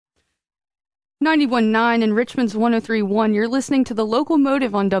91.9 and Richmond's 103.1. You're listening to the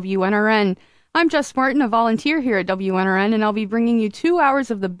Localmotive on WNRN. I'm Jess Martin, a volunteer here at WNRN, and I'll be bringing you 2 hours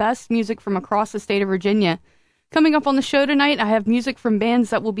of the best music from across the state of Virginia. Coming up on the show tonight, I have music from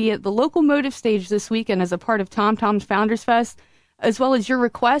bands that will be at the Localmotive stage this weekend as a part of Tom Tom's Founders Fest, as well as your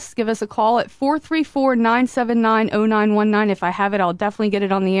requests. Give us a call at 434-979-0919. If I have it, I'll definitely get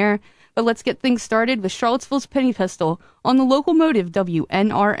it on the air. But let's get things started with Charlottesville's Penny Pistol on the Localmotive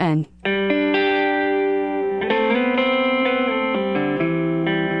WNRN.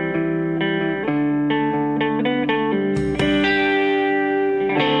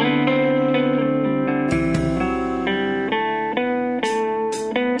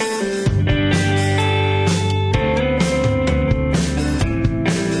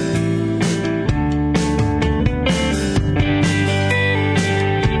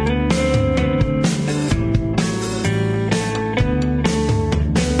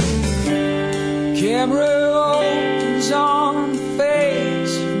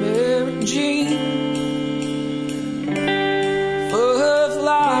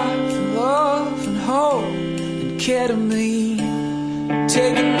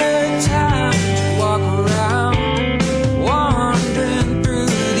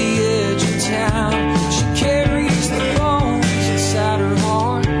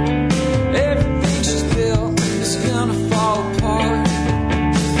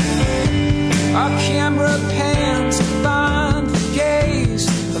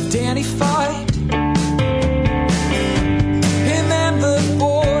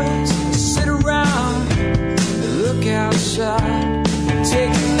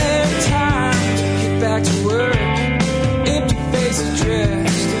 Take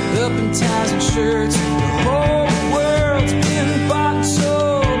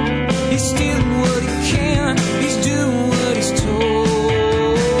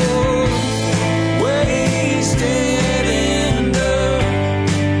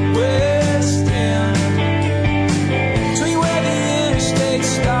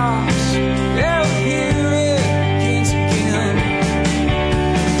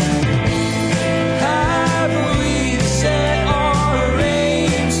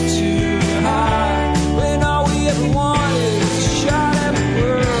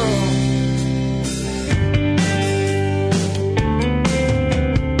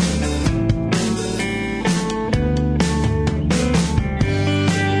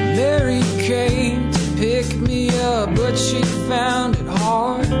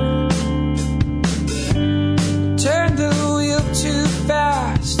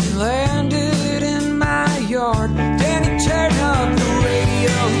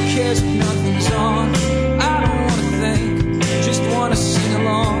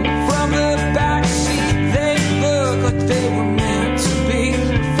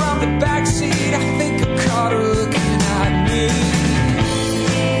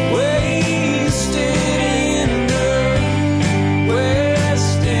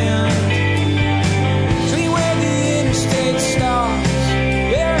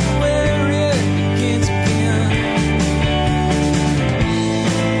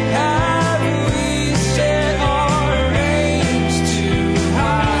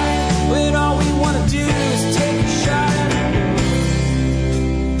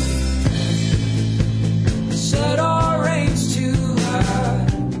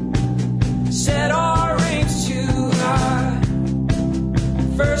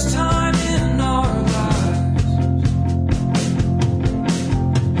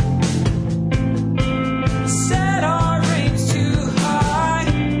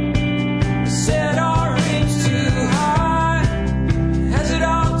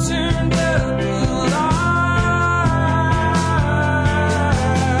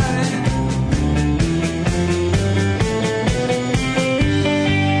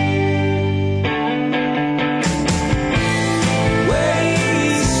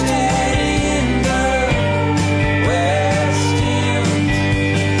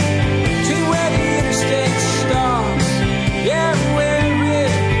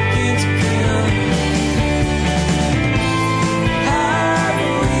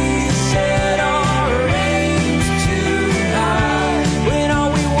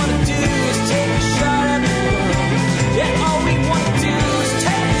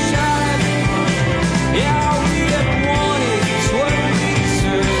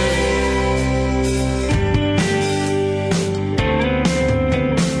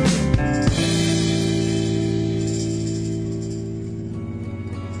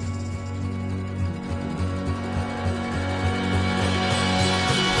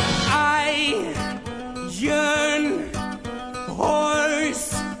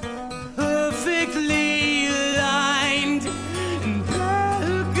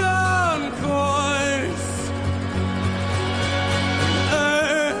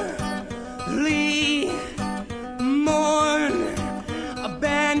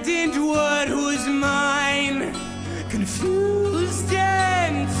abandoned what was mine, confused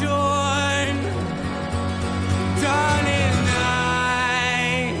and torn. Darling,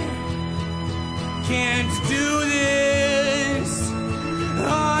 I can't do this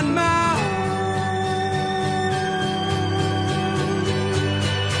on my own.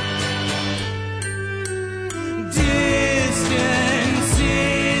 Distance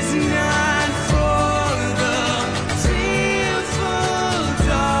is not for the tearful,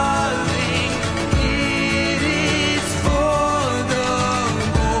 darling. It is for the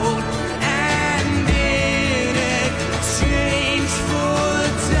bold, and in exchange for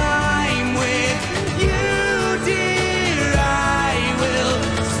time with you, dear, I will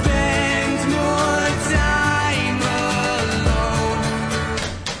spend more time alone.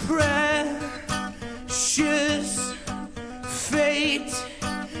 Precious fate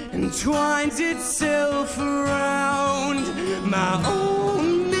entwines itself around my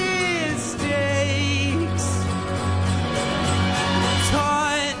own mistakes,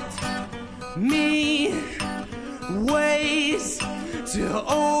 taught me ways to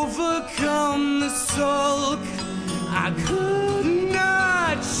overcome the sulk I could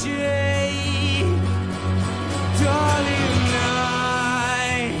not shake. Darling,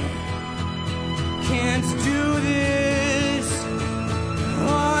 I can't do this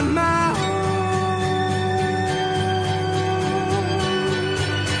on my own.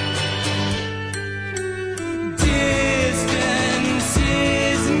 Distance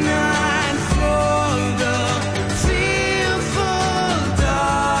is not for the fearful,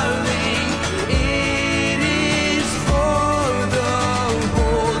 darling. It is for the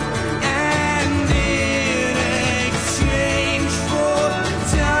bold, and in exchange for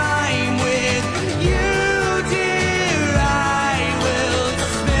time with you, dear, I will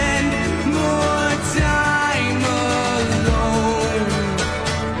spend more time alone.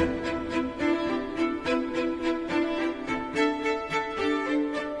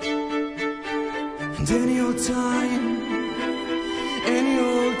 And any old time,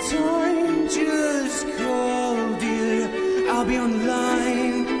 just call, dear. I'll be on the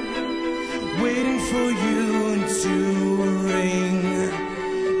line, waiting for you to ring.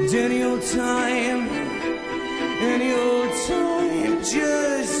 And any old time,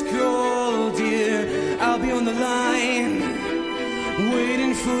 just call, dear. I'll be on the line,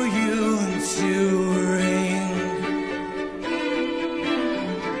 waiting for you to ring.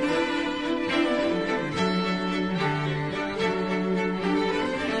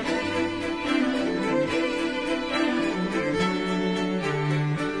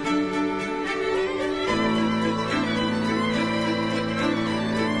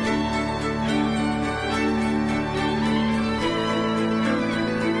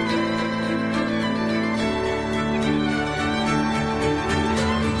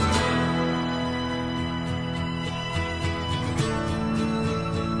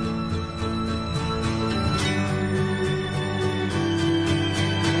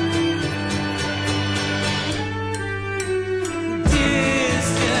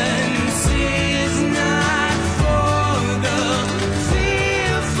 Distance is not for the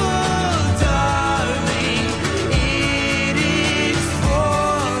fearful, darling. It is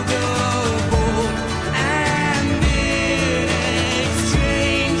for the bold, and in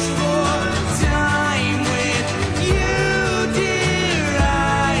exchange for time with you, dear,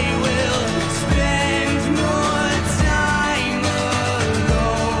 I will spend more time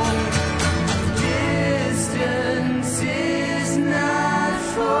alone. Distance is not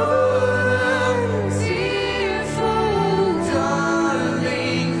for the fearful,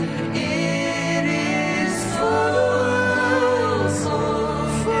 darling. It is for the bold,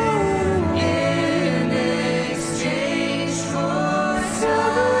 in exchange for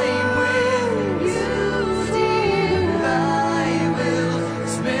time with you, dear, I will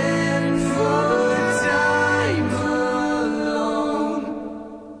spend more time alone.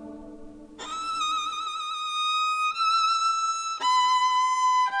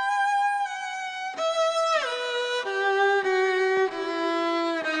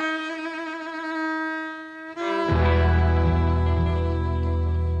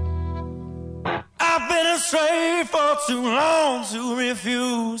 I've been astray for too long to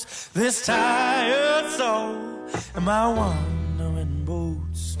refuse this tired soul and my wandering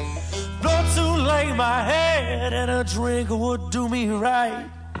boots. Blow to lay my head and a drink would do me right.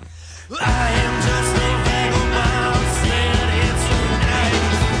 I am just a vagabond saying it's tonight.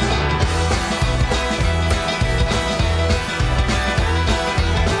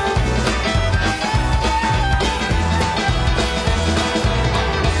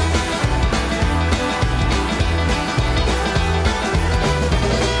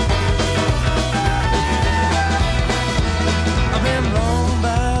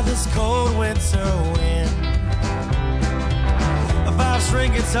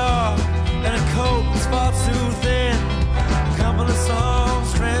 guitar and a coat that's far too thin. A couple of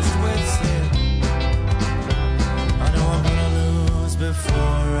songs drenched with sin. I know I'm gonna lose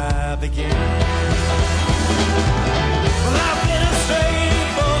before I begin. Well, I've been astray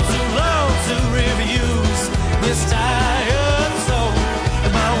for too long to refuse this tired soul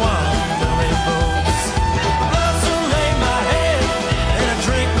and my wandering boots. I'd love to lay my head and a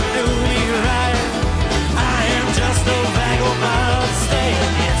drink would do me right. I am just a vagabond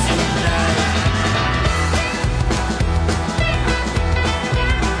staying here tonight.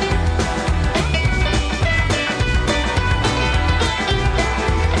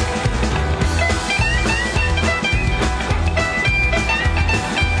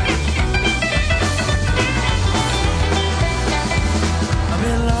 I've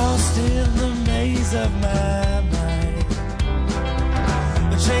been lost in the maze of my mind,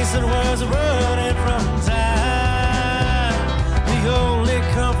 chasing words running from time. The only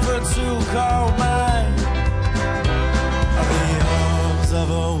comfort to call mine are the arms of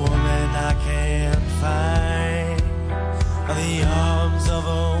a woman I can't find. Are the arms of a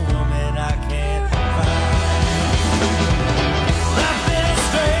woman I can't find. I've been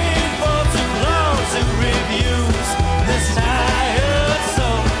astray for too long to refuse this tired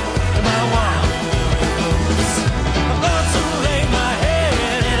soul and my wandering boots. I've got to lay my head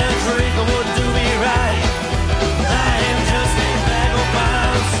in a drink that would do me right. I am just a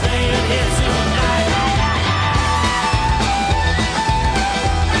vagabond staying here tonight.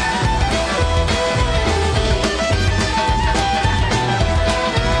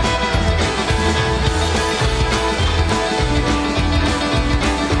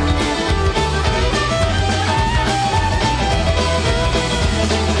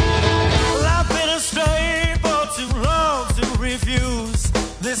 Well, I've been astray for too long to refuse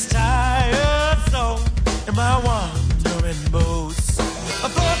this tired soul and my wandering boots. I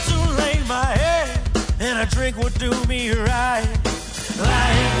thought to lay my head and a drink would do me right.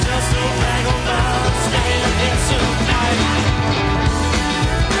 I am just a vagabond staying here tonight.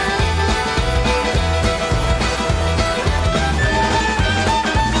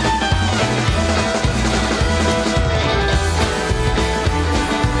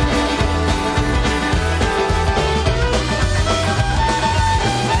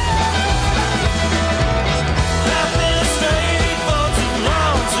 I've been astray for too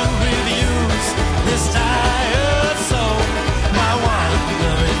long to refuse this tired soul, my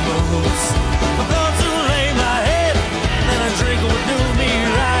wandering boots. I thought to lay my head and a drink would do me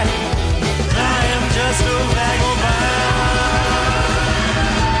right. I am just a vagabond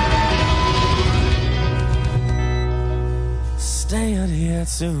staying here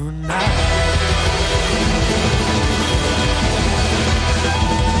tonight.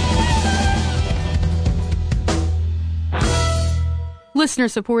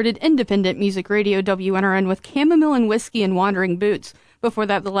 Listener-supported independent music radio WNRN with Chamomile and Whiskey and Wandering Boots. Before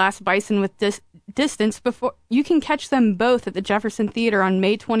that, The Last Bison with Distance. Before you can catch them both at the Jefferson Theater on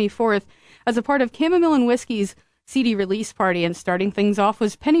May 24th as a part of Chamomile and Whiskey's CD release party. And starting things off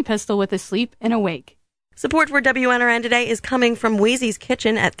was Penny Pistol with Asleep and Awake. Support for WNRN today is coming from Wheezy's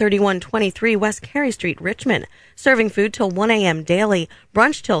Kitchen at 3123 West Carey Street, Richmond. Serving food till 1 a.m. daily,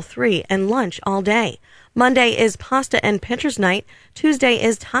 brunch till 3, and lunch all day. Monday is pasta and pitchers night. Tuesday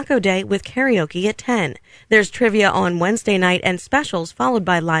is taco day with karaoke at 10. There's trivia on Wednesday night and specials followed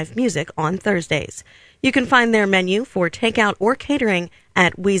by live music on Thursdays. You can find their menu for takeout or catering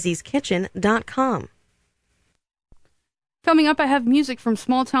at wheezyskitchen.com. Coming up, I have music from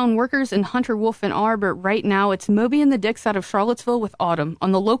Small Town Workers and Hunter Wolf and R, but right now it's Moby and the Dicks out of Charlottesville with Autumn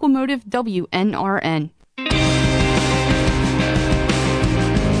on the Localmotive WNRN.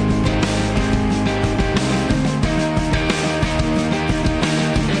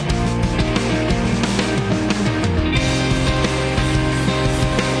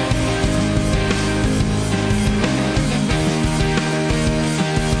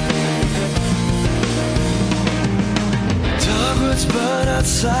 Burn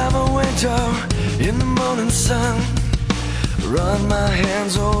outside my window in the morning sun. Run my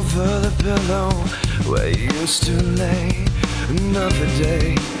hands over the pillow where you used to lay. Another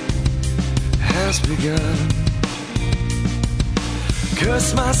day has begun.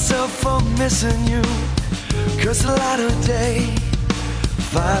 Curse myself for missing you. Curse the light of day.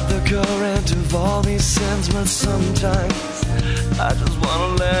 Fight the current of all these sins, but sometimes I just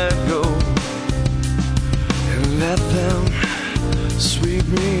wanna let go and let them sweep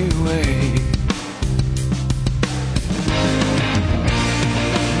me away.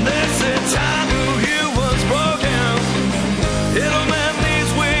 There's a time who here was broken. It'll mend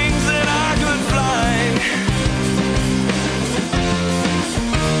these wings that I could fly.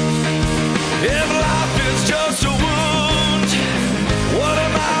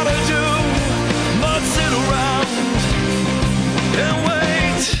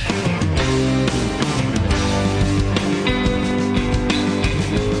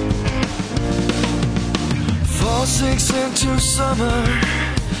 summer,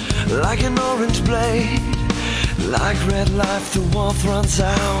 like an orange blade, like red life, the warmth runs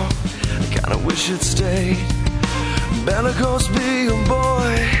out. I kinda wish it stayed. Bellicose be a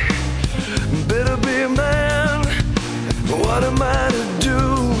boy, bitter be a man. What am I to do?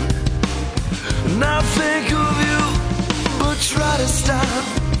 Now think of you, but try to stop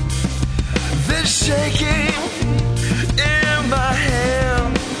this shaking in my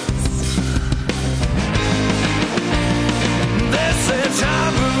hands. They said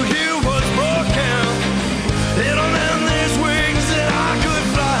time for you was broken. It'll lend these wings that I could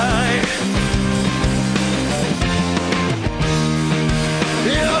fly.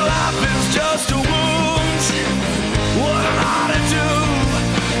 Your life is just a wound. What am I to do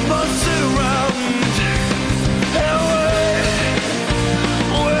but sit around and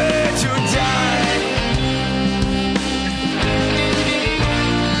wait to die?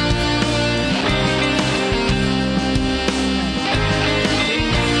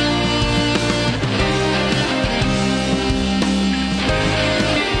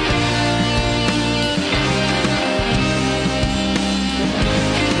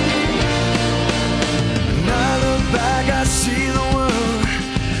 I see the world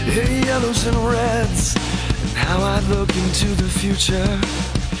in yellows and reds, and how I look into the future,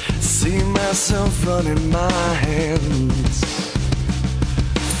 see myself running my hands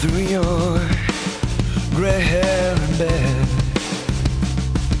through your gray hair and bed.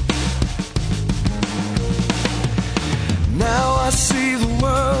 Now I see the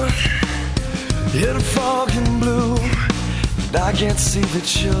world in fog and blue, and I can't see the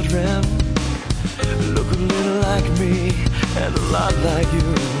children look a little like me and a lot like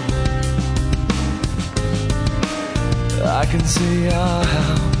you. I can see our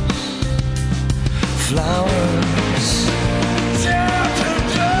house, flowers, down to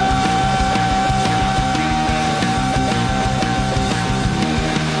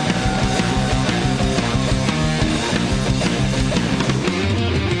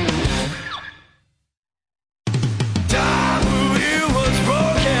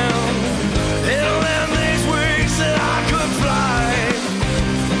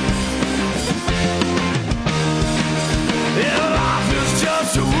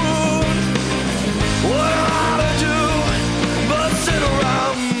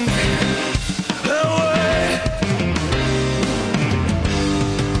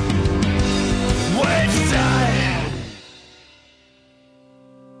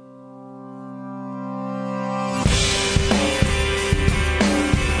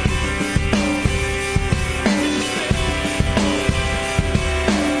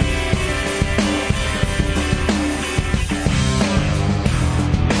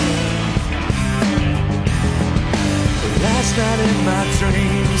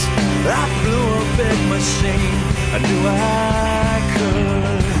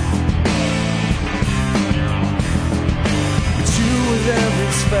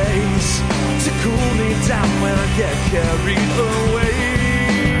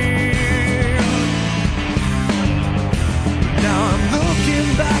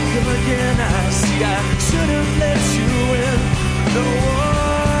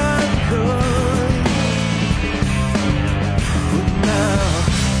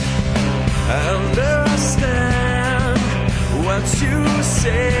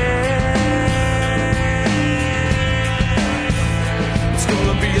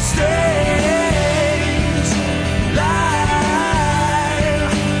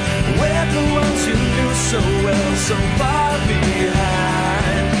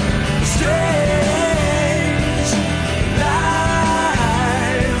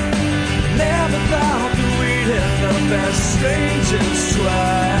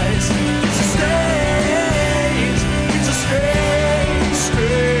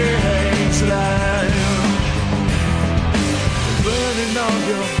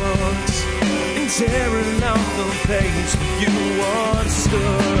tearing out the page you once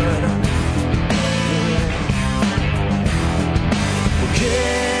stood. Well,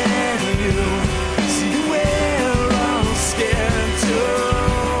 can you see we're all scared too?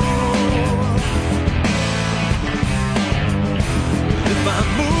 If I'm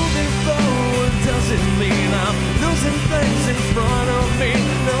moving forward, does it mean I'm losing things in front of me?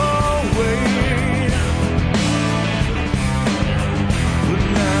 No way. But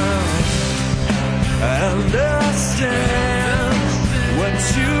now I understand what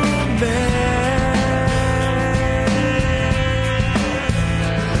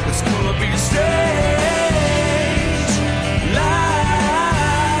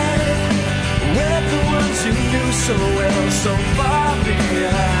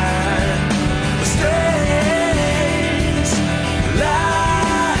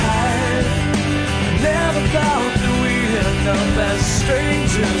up as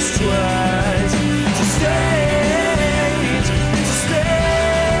strangers twice. It's a stage, it's a stage.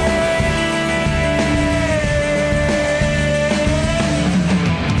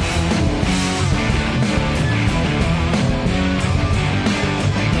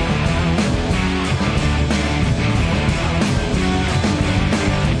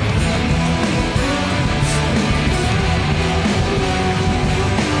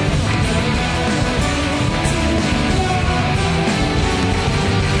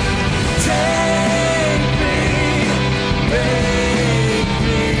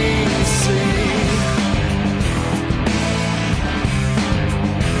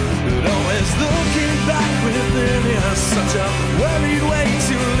 Such a worried way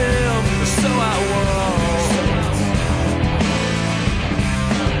to live, so I was.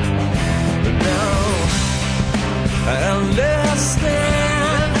 But now I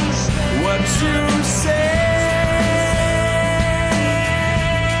understand what you said.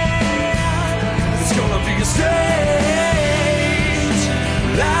 It's gonna be a strange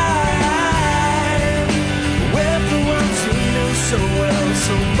life with the ones you knew so well,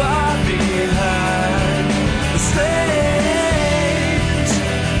 so far behind. The strange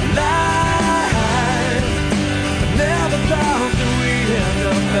life. I never thought that we'd end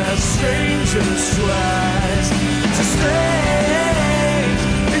up as strangers twice. It's a strange,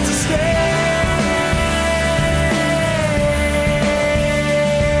 it's a strange.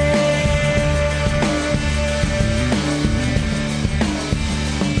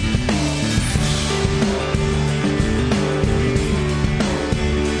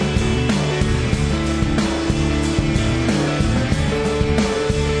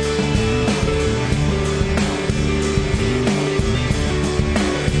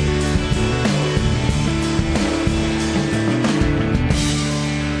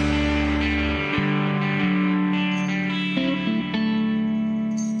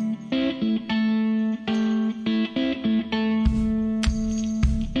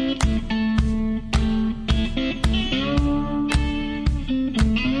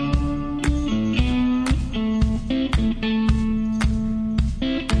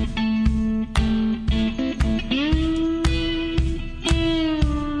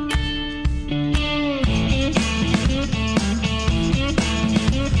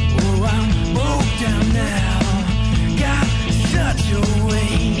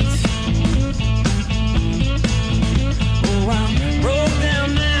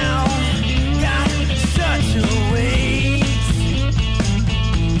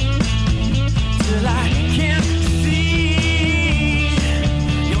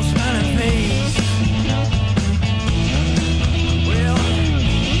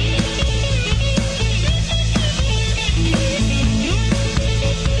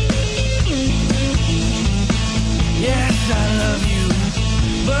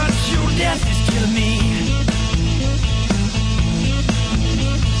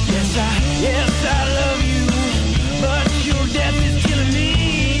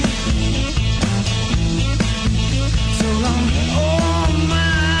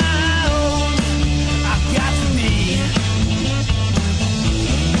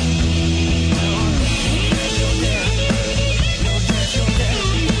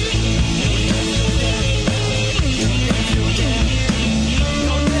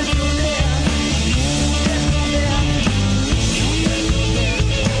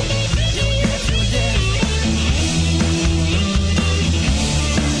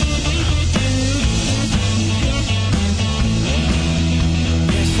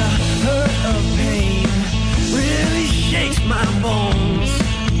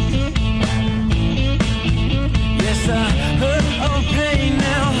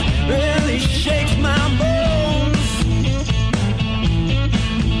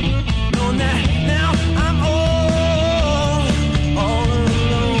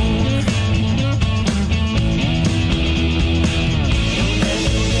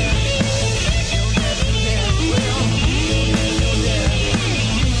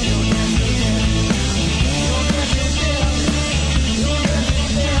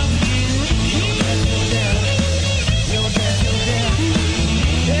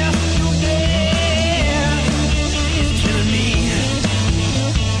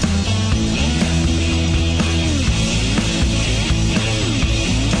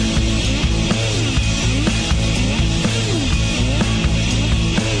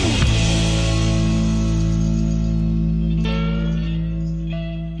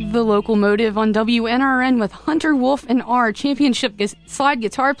 The Localmotive on WNRN with Hunter Wolf and R, championship slide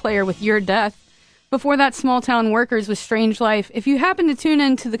guitar player with Your Death. Before that, Small Town Workers with Strange Life. If you happen to tune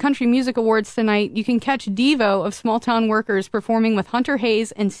in to the Country Music Awards tonight, you can catch Devo of Small Town Workers performing with Hunter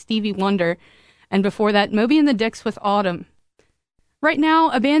Hayes and Stevie Wonder. And before that, Moby and the Dicks with Autumn. Right now,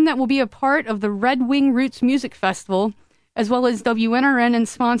 a band that will be a part of the Red Wing Roots Music Festival, as well as WNRN and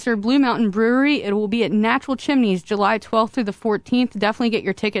sponsor Blue Mountain Brewery. It will be at Natural Chimneys, July 12th through the 14th. Definitely get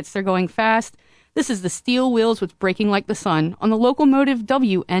your tickets. They're going fast. This is the Steel Wheels with Breaking Like the Sun on the Localmotive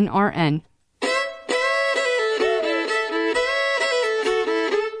WNRN.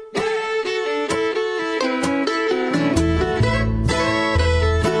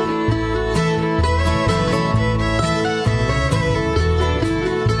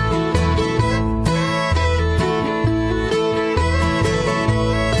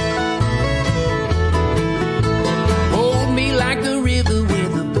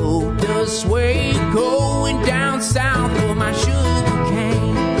 Sway going down south for my sugar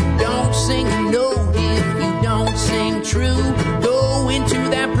cane. Don't sing a note if you don't sing true. Go into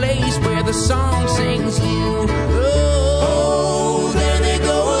that place where the song sings you. Oh, there they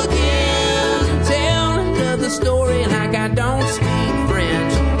go again. Tell another story like I don't speak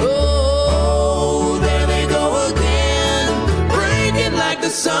French. Oh, there they go again. Breaking like the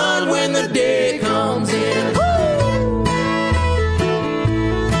sun when the day comes in.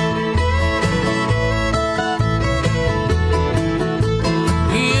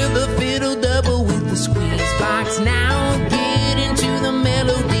 Now get into the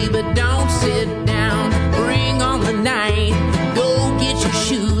melody, but don't sit down. Bring on the night. Go get your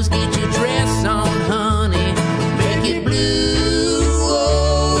shoes, get your dress on, honey. Make it blue.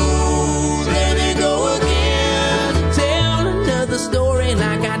 Oh, there they go again. Tell another story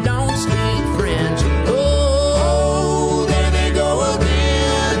like I don't speak French. Oh, there they go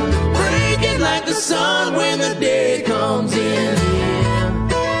again. Breaking like the sun when the day comes in.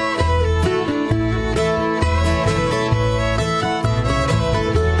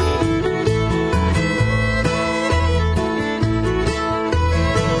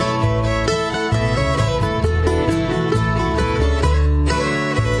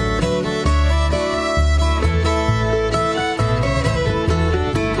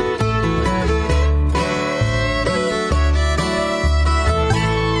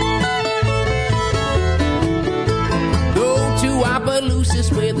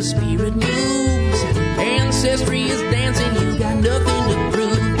 Where the spirit moves, ancestry is dancing, you got nothing to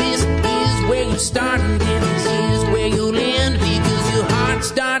prove. This is where you start and then this is where you'll end, because your heart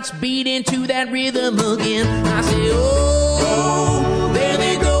starts beating to that rhythm again. I say, oh, there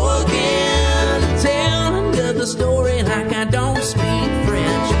they go again. Tell another story like I don't speak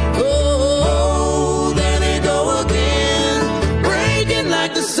French. Oh, there they go again. Breaking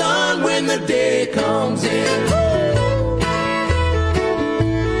like the sun when the day comes in.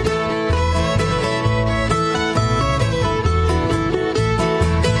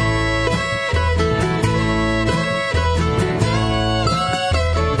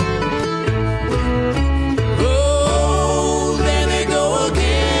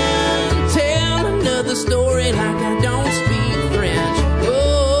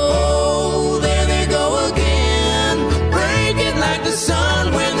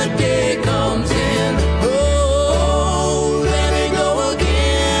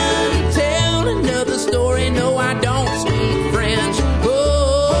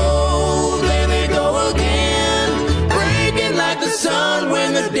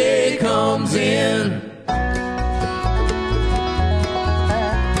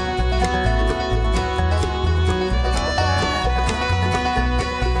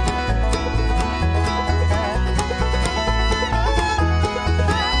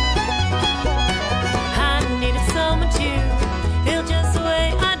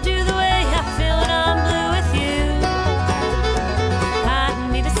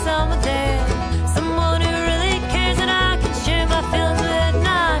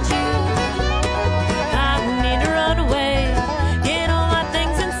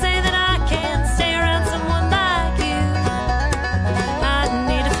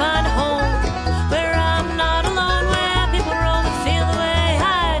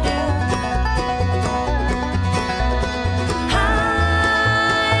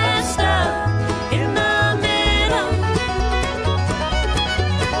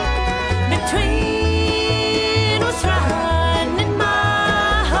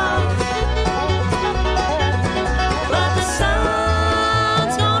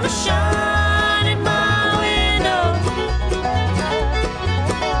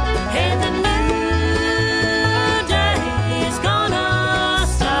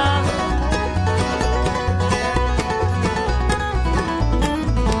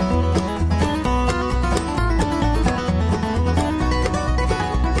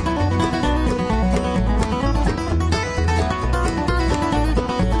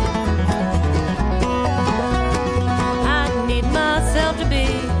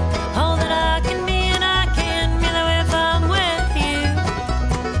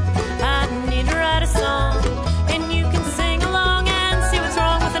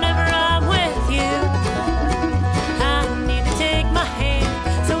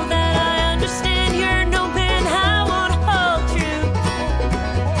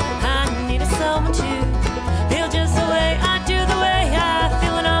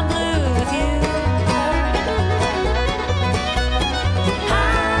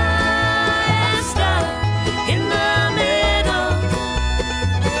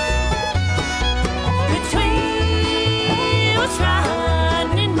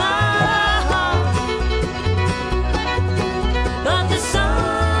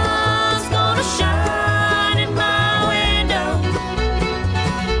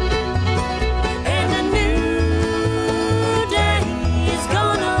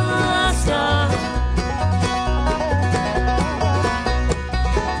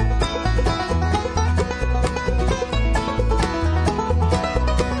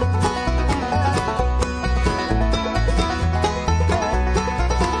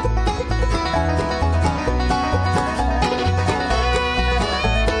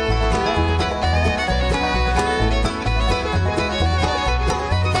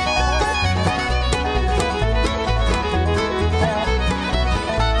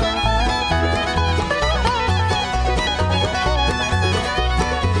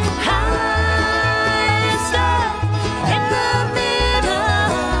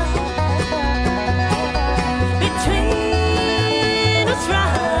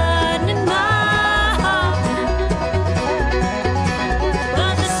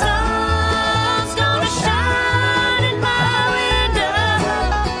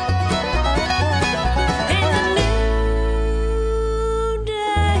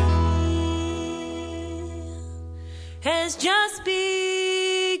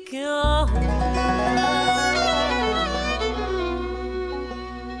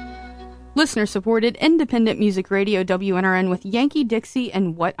 Listener-supported independent music radio WNRN with Yankee Dixie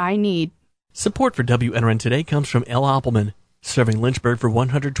and What I Need. Support for WNRN today comes from L. Appelman, serving Lynchburg for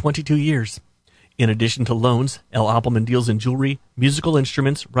 122 years. In addition to loans, L. Appelman deals in jewelry, musical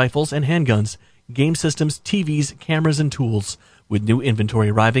instruments, rifles, and handguns, game systems, TVs, cameras, and tools, with new inventory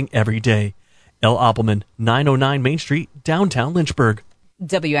arriving every day. L. Appelman, 909 Main Street, downtown Lynchburg.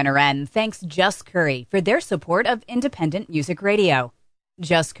 WNRN thanks Just Curry for their support of independent music radio.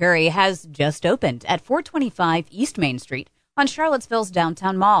 Just Curry has just opened at 425 East Main Street on Charlottesville's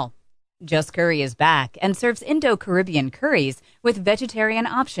downtown mall. Just Curry is back and serves Indo-Caribbean curries with vegetarian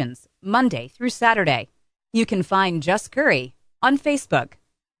options Monday through Saturday. You can find Just Curry on Facebook.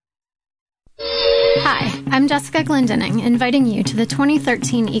 Hi, I'm Jessica Glendinning, inviting you to the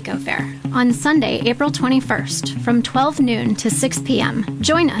 2013 Eco Fair on Sunday, April 21st, from 12 noon to 6 p.m.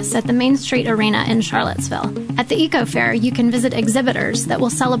 Join us at the Main Street Arena in Charlottesville. At the Eco Fair, you can visit exhibitors that will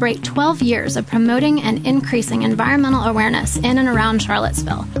celebrate 12 years of promoting and increasing environmental awareness in and around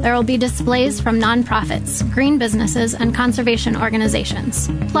Charlottesville. There will be displays from nonprofits, green businesses, and conservation organizations.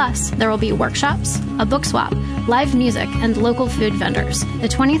 Plus, there will be workshops, a book swap, live music, and local food vendors. The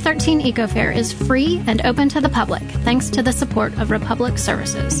 2013 Eco Fair is free and open to the public, thanks to the support of Republic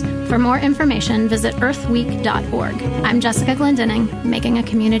Services. For more information, visit earthweek.org. I'm Jessica Glendinning, making a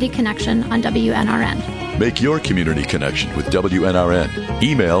community connection on WNRN. Make your community connection with WNRN.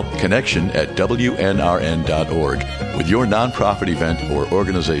 Email connection@WNRN.org with your nonprofit event or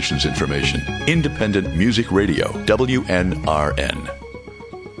organization's information. Independent Music Radio, WNRN.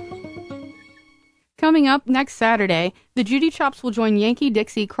 Coming up next Saturday, the Judy Chops will join Yankee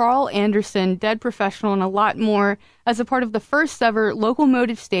Dixie, Carl Anderson, Dead Professional, and a lot more as a part of the first ever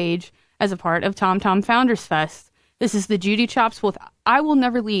Localmotive stage as a part of Tom Tom Founders Fest. This is the Judy Chops with I Will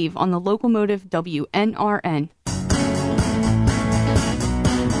Never Leave on the Localmotive WNRN.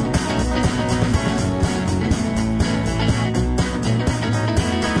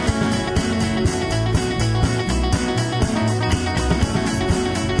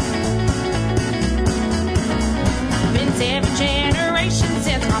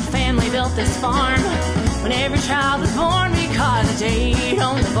 This farm when every child is born because a date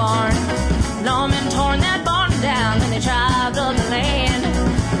on the barn. Lawmen torn that barn down, then they tried up the land.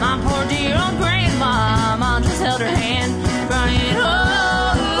 My poor dear old grandma, Mom just held her hand, crying,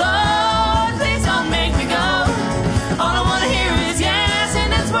 oh Lord, please don't make me go. All I wanna hear is yes in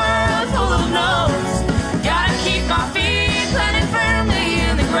this world full of no's. Gotta keep my feet planted firmly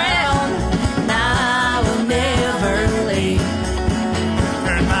in the ground, and I will never leave.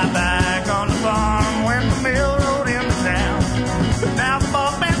 Turn my back on the farm when the mill rode into town. But now the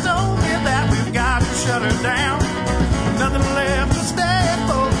boss man told me that we've got to shut her down. Nothing left to stand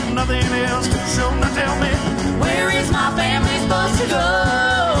for, nothing else to show. Now tell me, where is my family supposed to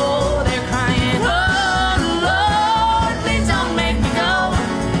go? They're crying, oh Lord, please don't make me go.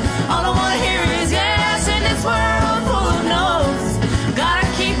 All I wanna hear is yes in this world full of no's. Gotta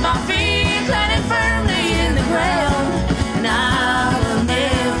keep my feet planted firmly in the ground, and I will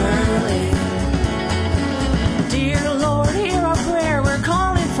never leave. Dear Lord, hear our prayer, we're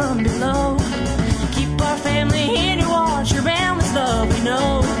calling from below. Keep our family in your watch, your boundless love we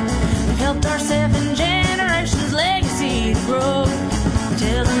know. We've helped our 7 generations legacy to grow.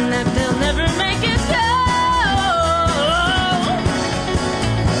 Tell them that they'll never make it go.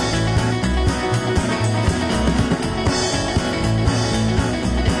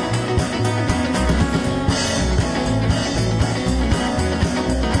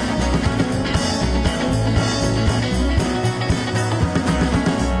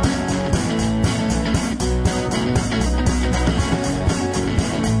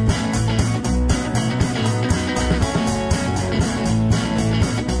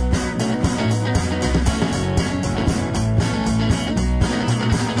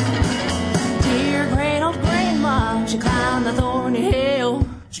 She climbed the thorny hill.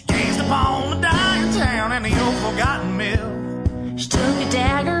 she gazed upon the dying town and the old forgotten mill. She took a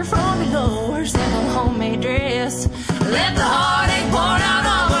dagger from below her simple homemade dress. Let the heartache pour out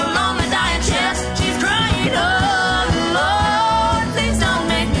of her lonely dying chest. She's crying, oh Lord, please don't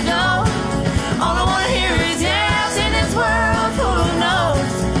make me go. All I wanna hear is yes in this world full of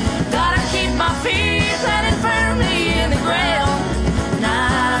no's. Gotta keep my feet planted firmly in the ground, and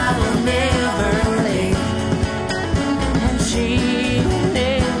I will never leave. And she will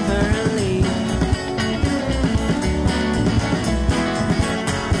never leave.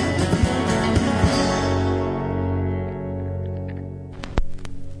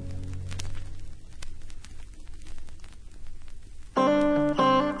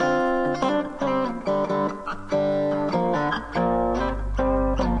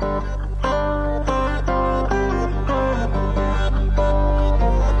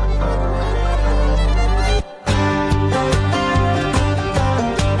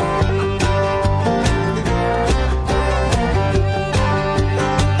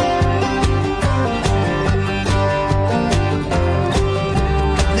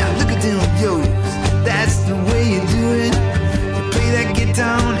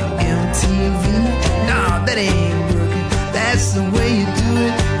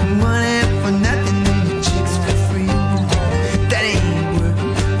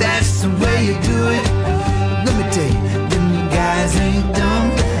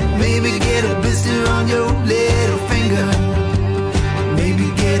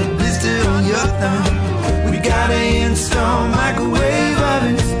 We gotta install microwave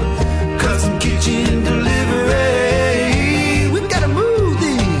ovens, custom kitchen delivery. We've gotta move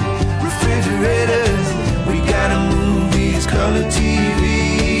the refrigerators. We gotta move these color TVs.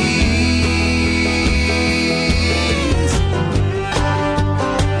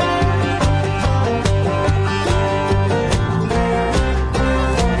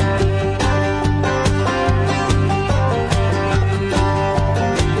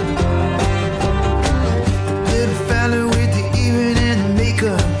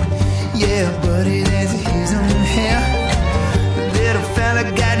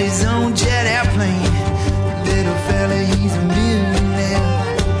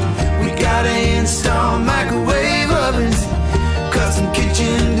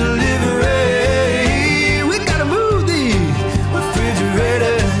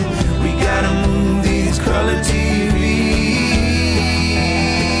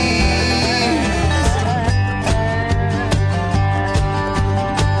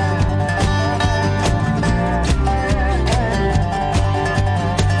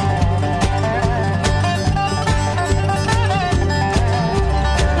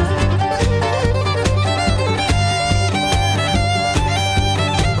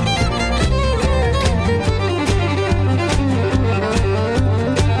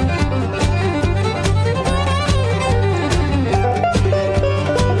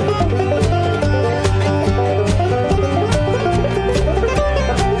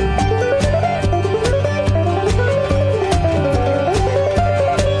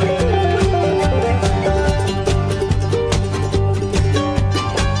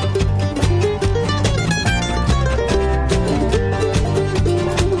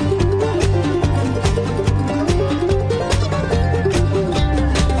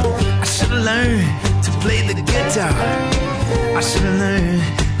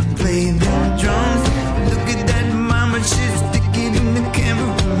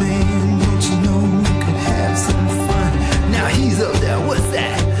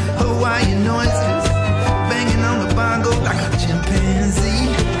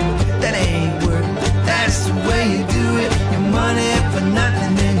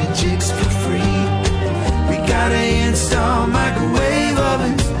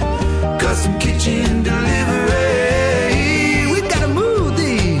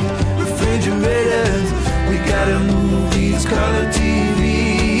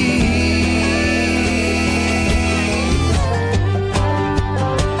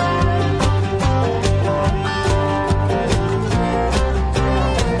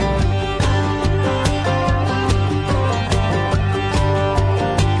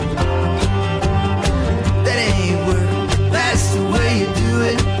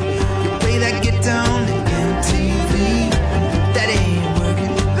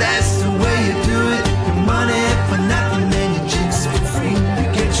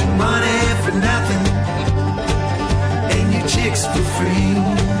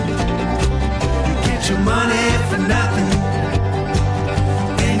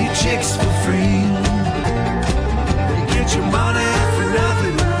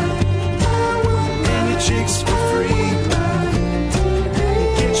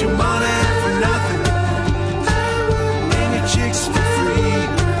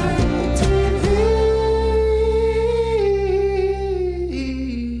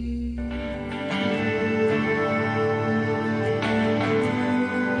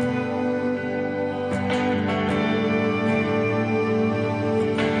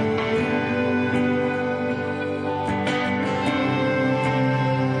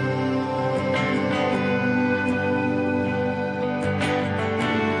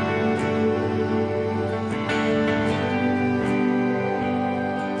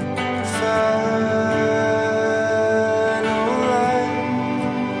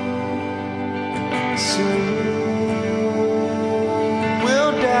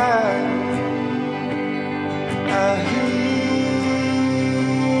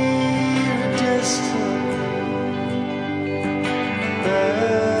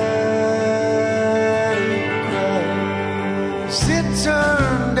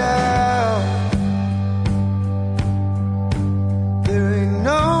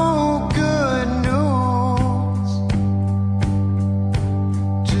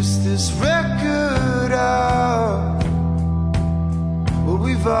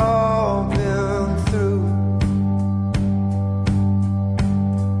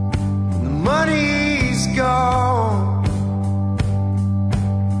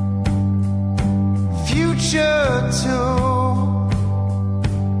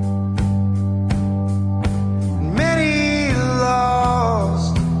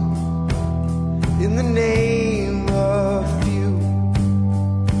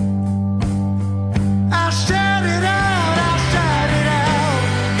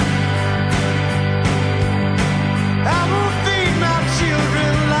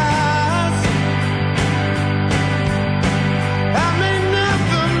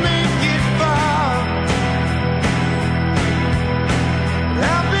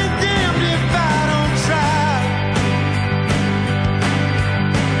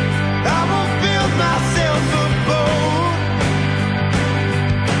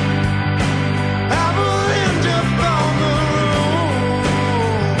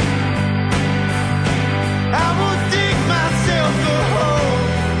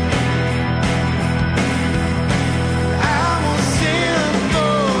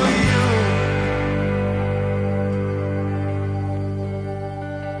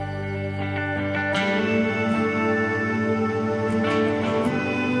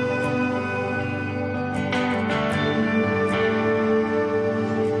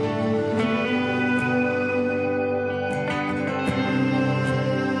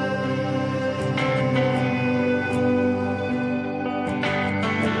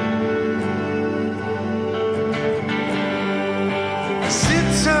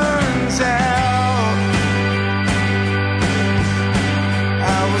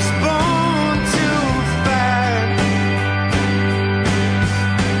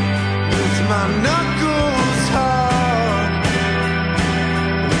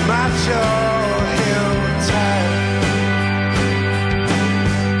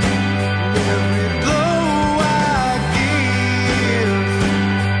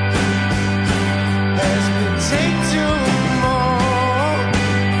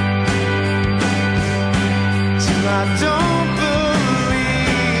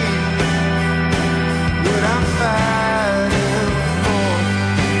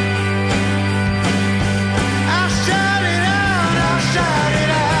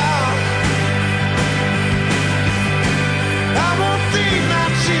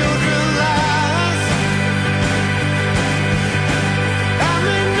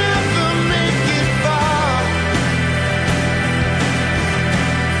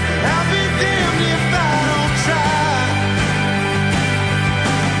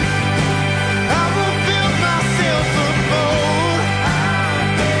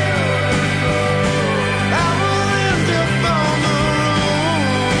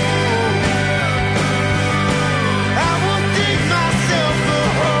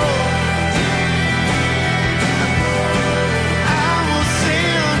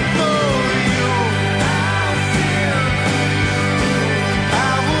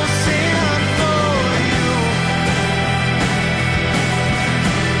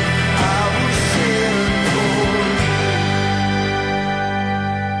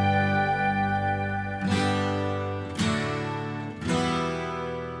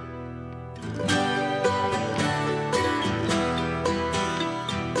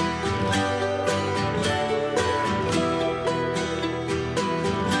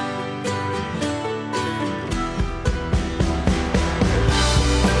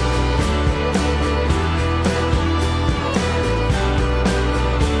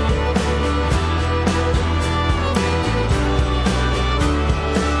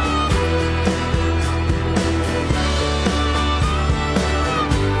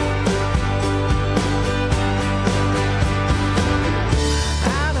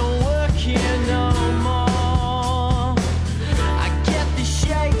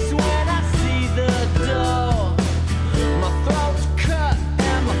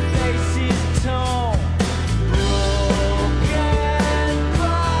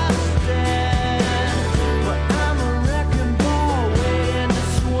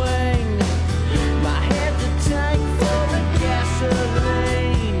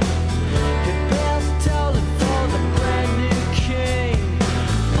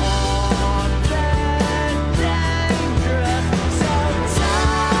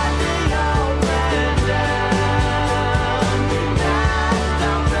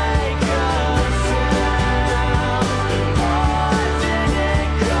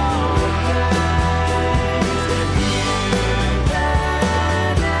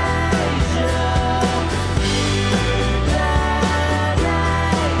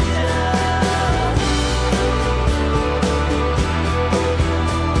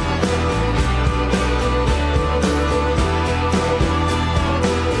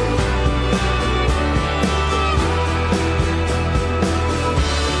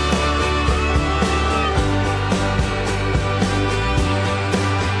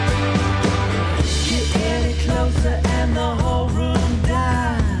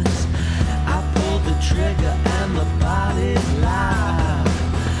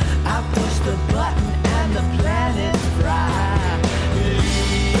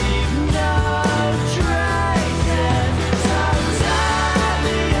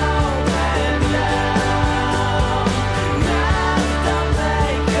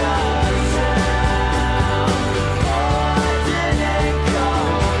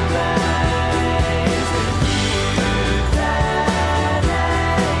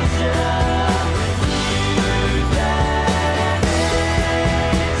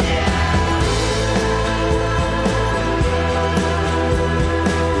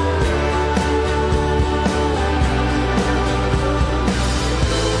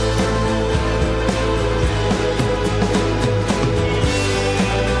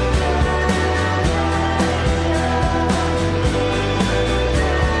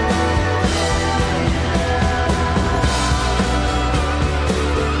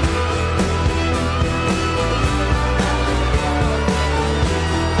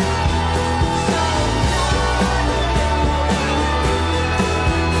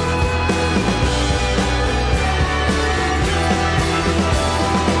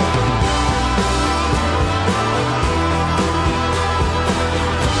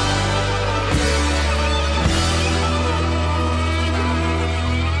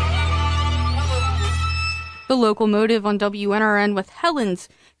 Localmotive on WNRN with Helens,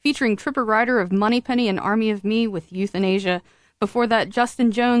 featuring Tripper Rider of Moneypenny and Army of Me with Euthanasia. Before that,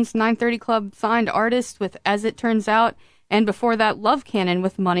 Justin Jones, 930 Club signed artist with As It Turns Out, and before that, Love Cannon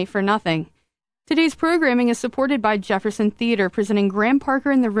with Money for Nothing. Today's programming is supported by Jefferson Theater, presenting Graham Parker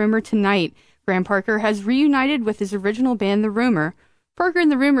and the Rumor tonight. Graham Parker has reunited with his original band, The Rumor. Parker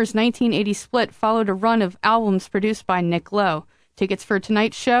and the Rumor's 1980 split followed a run of albums produced by Nick Lowe. Tickets for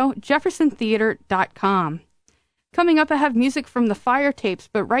tonight's show, jeffersontheater.com. Coming up, I have music from the Fire Tapes,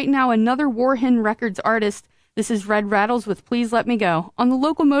 but right now another Warhen Records artist. This is Red Rattles with Please Let Me Go on the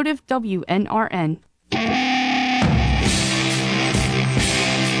Locomotive WNRN.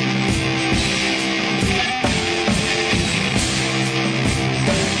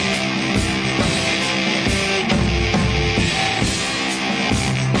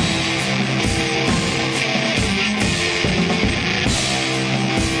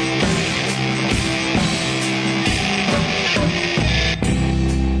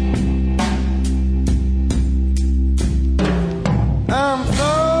 I'm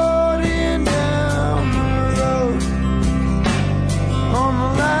floating down the road on the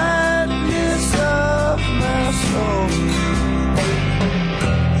lightness of my soul.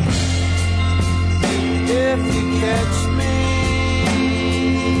 If you catch me,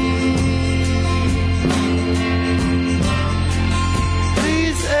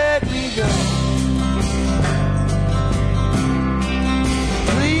 please let me go.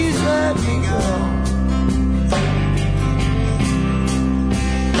 Please let me go.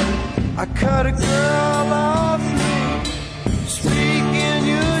 I cut a girl off me, speaking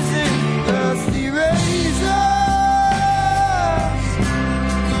using dusty razors.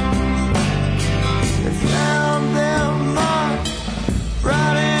 They found them marked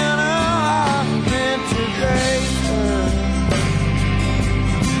right in a ventilator.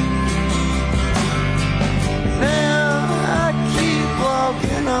 Now I keep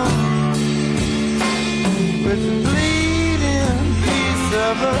walking on with the bleeding piece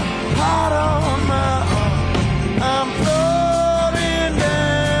of a heart on my arm. I'm floating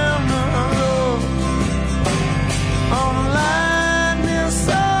down the road on the lightness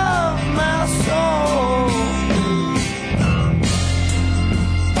of my soul.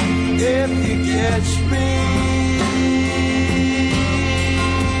 If you catch me,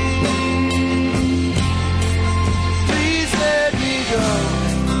 please let me go.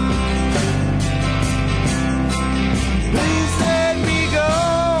 Please let me go.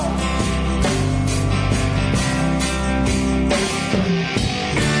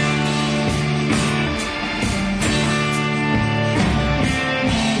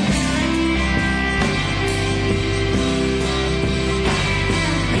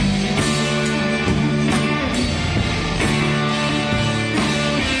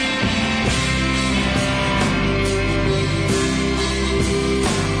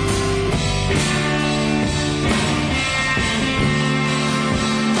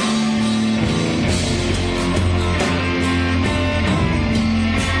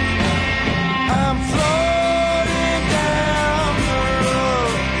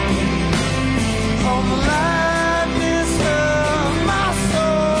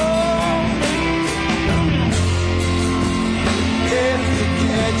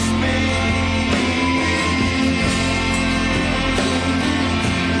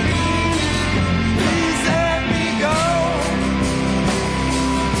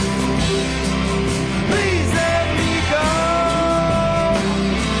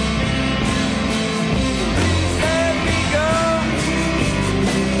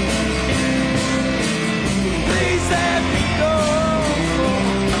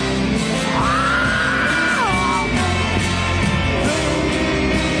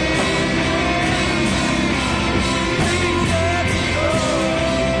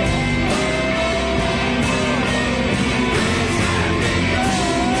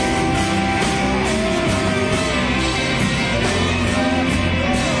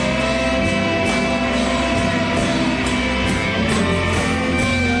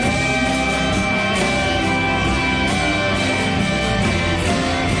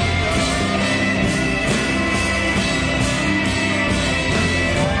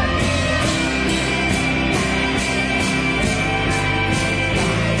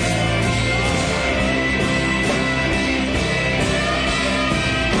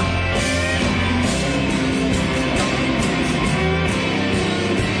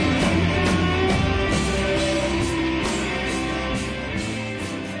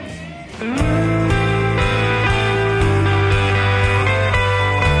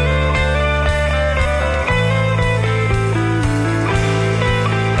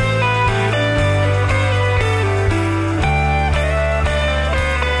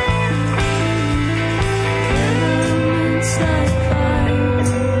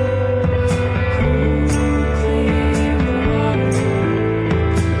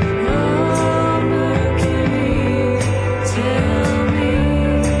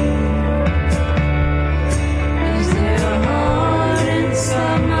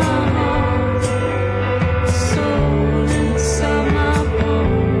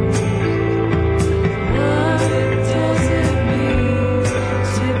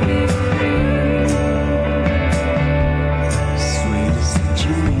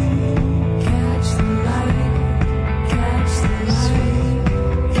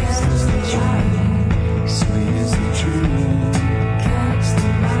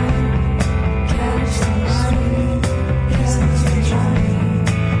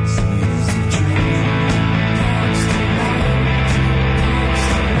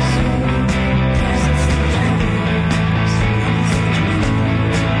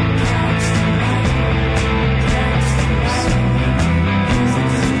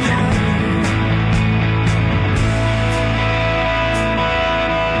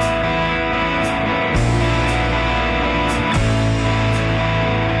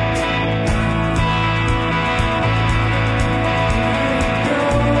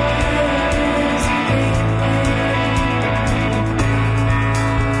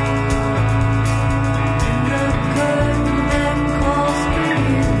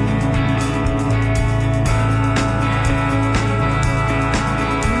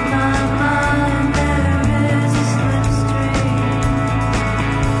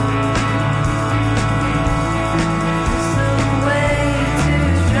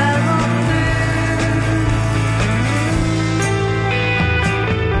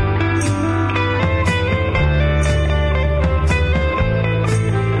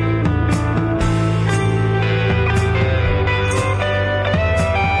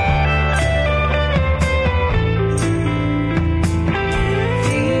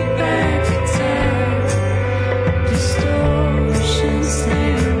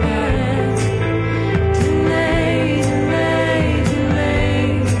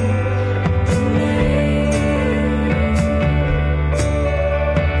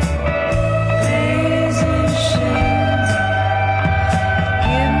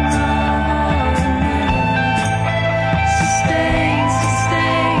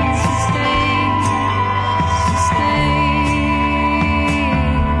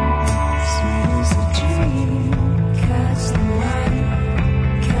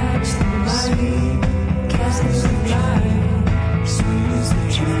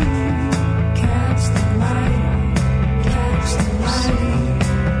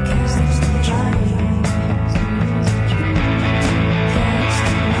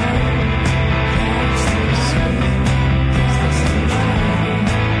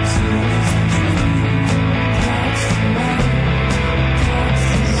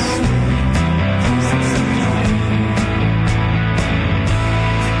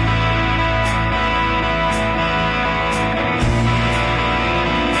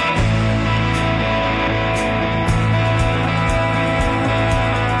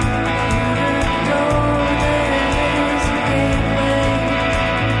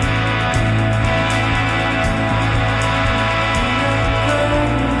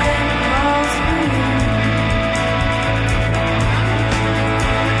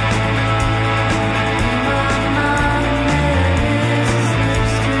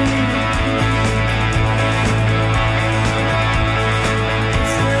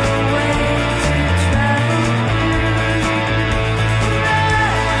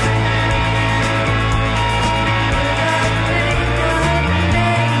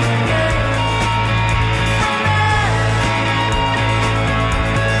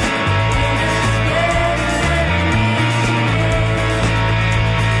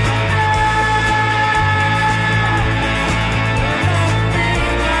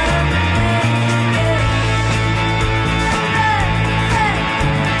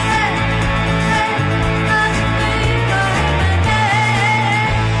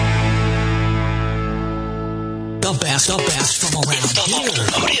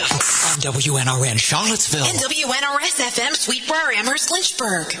 WNRN Charlottesville. And WNRS FM Sweetbriar Amherst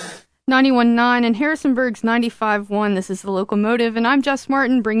Lynchburg. 91.9 and Harrisonburg's 95.1. This is the Locomotive, and I'm Jess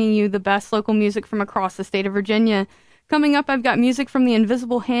Martin bringing you the best local music from across the state of Virginia. Coming up, I've got music from The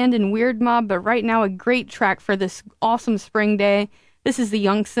Invisible Hand and Weird Mob, but right now a great track for this awesome spring day. This is the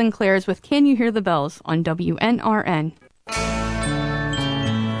Young Sinclairs with Can You Hear the Bells on WNRN.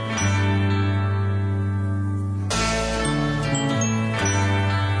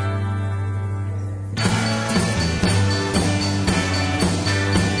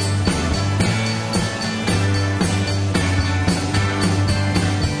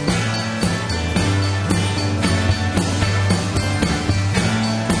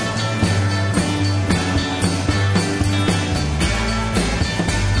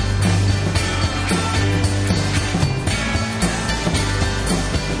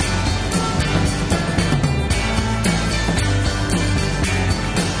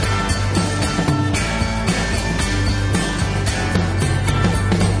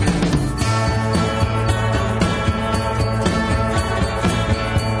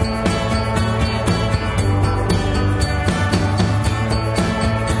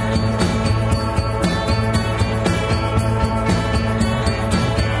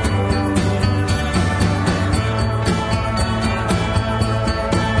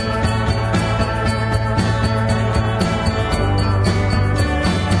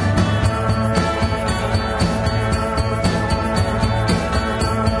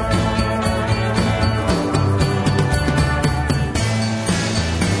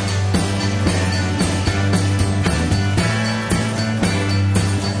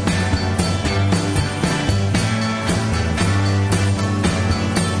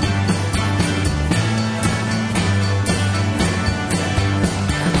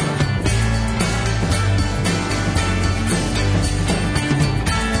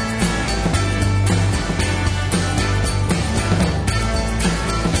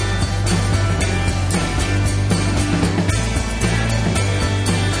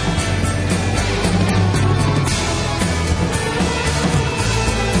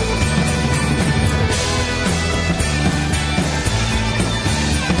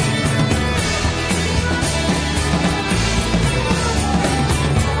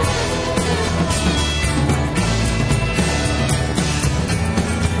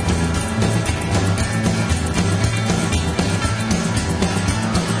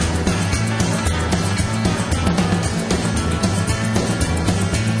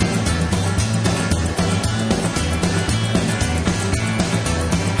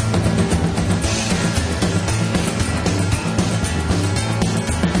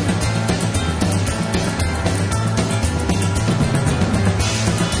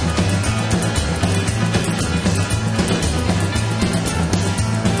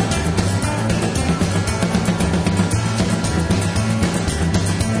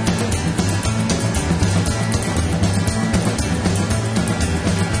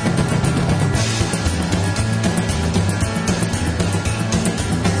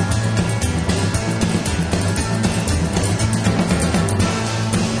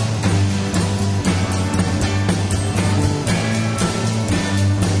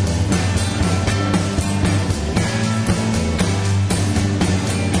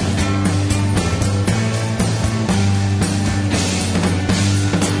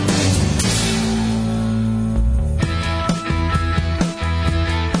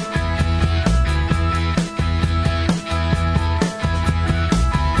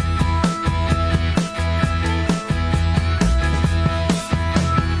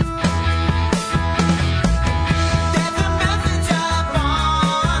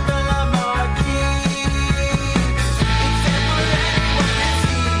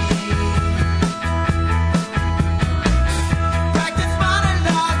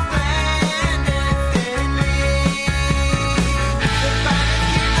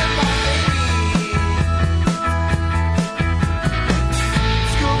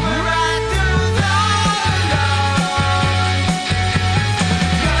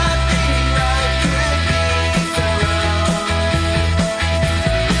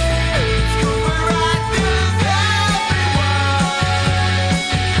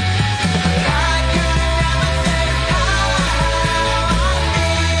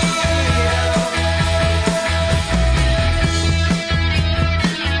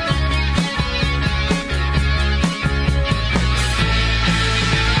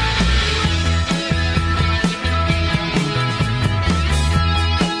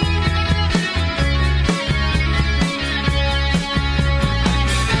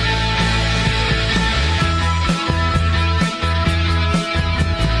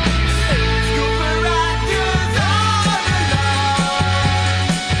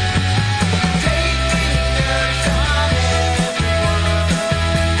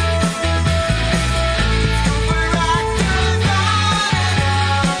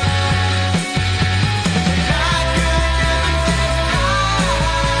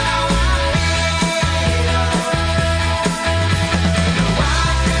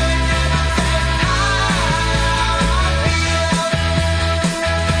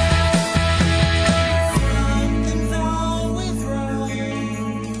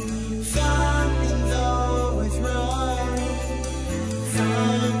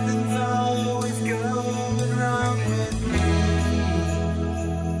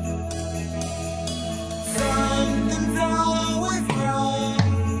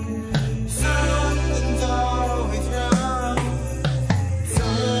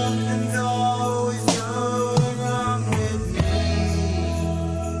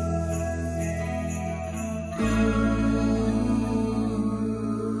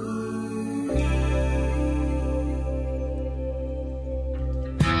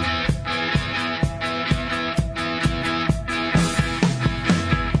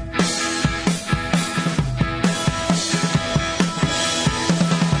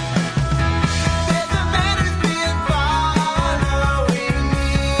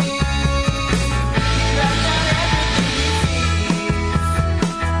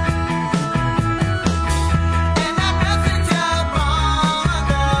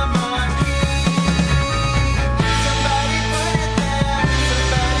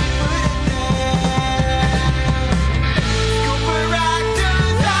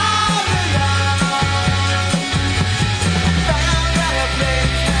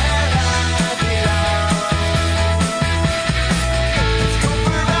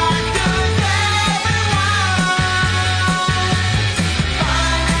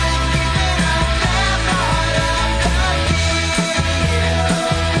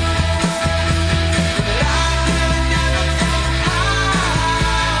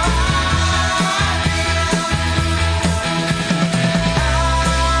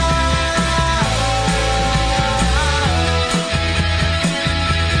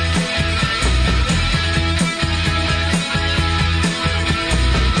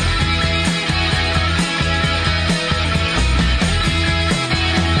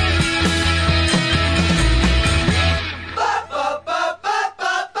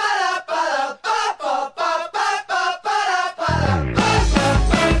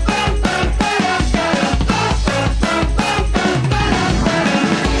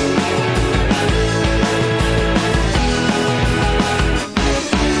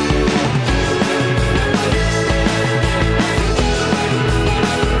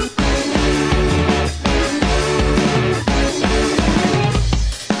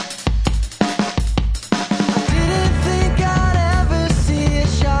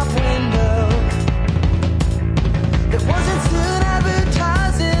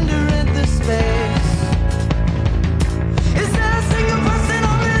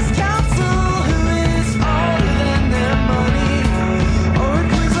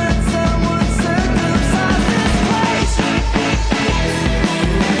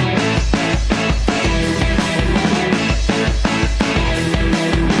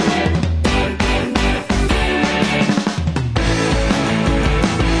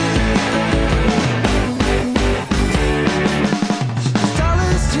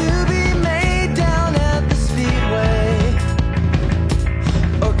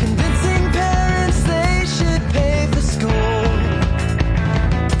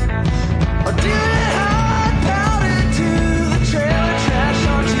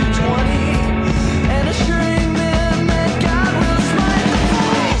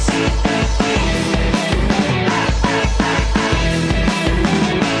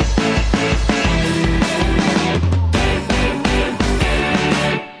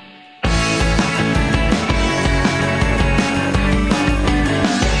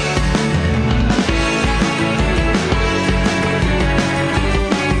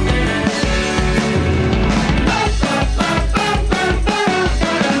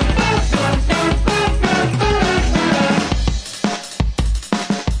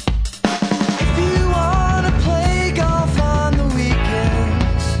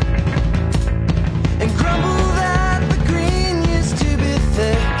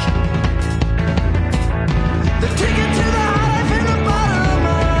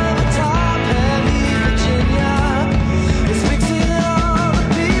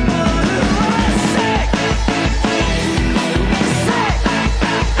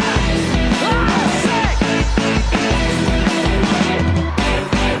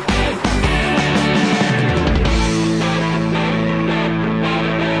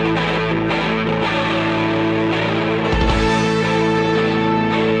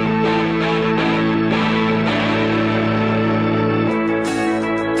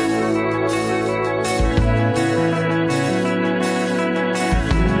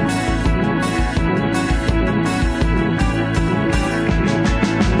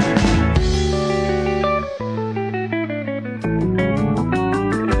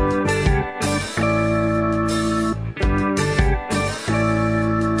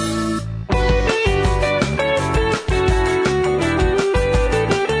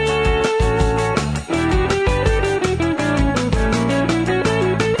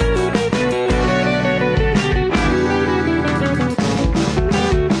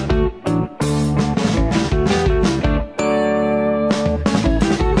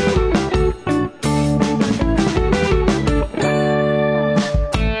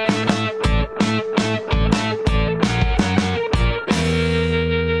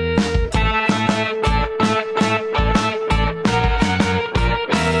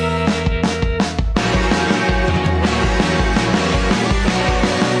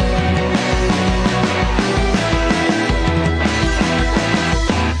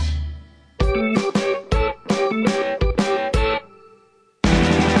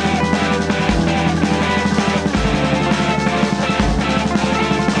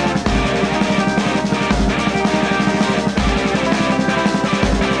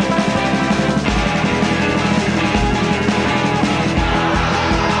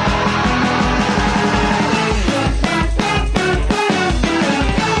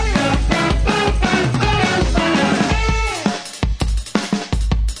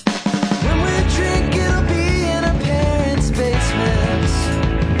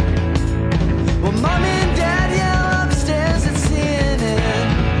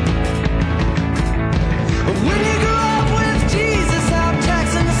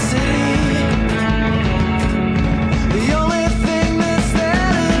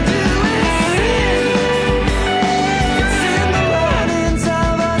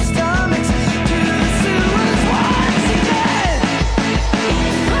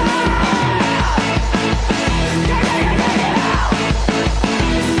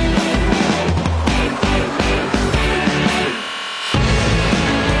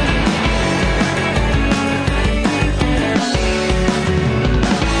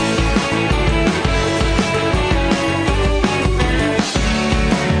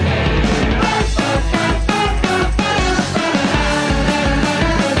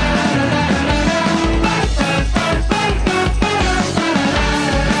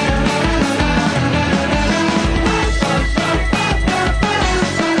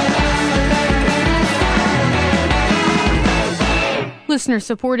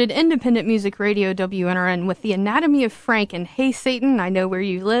 Listener-supported independent music radio WNRN with The Anatomy of Frank and Hey Satan, I Know Where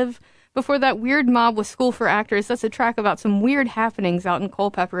You Live. Before that, Weird Mob with School for Actors. That's a track about some weird happenings out in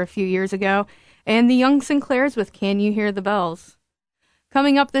Culpeper a few years ago. And the Young Sinclairs with Can You Hear the Bells.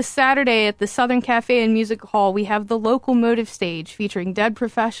 Coming up this Saturday at the Southern Cafe and Music Hall, we have the Localmotive stage featuring Dead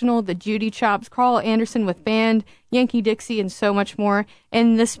Professional, the Judy Chops, Carl Anderson with band, Yankee Dixie, and so much more.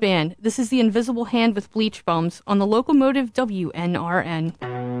 And this band, this is the Invisible Hand with Bleach Bums on the Localmotive WNRN.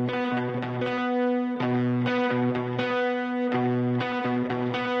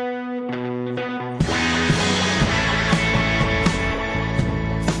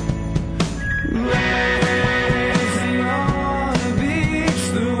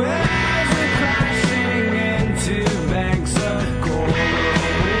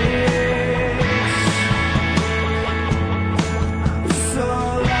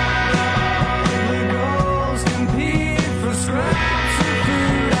 Compete for scraps of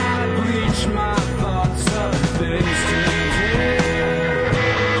food I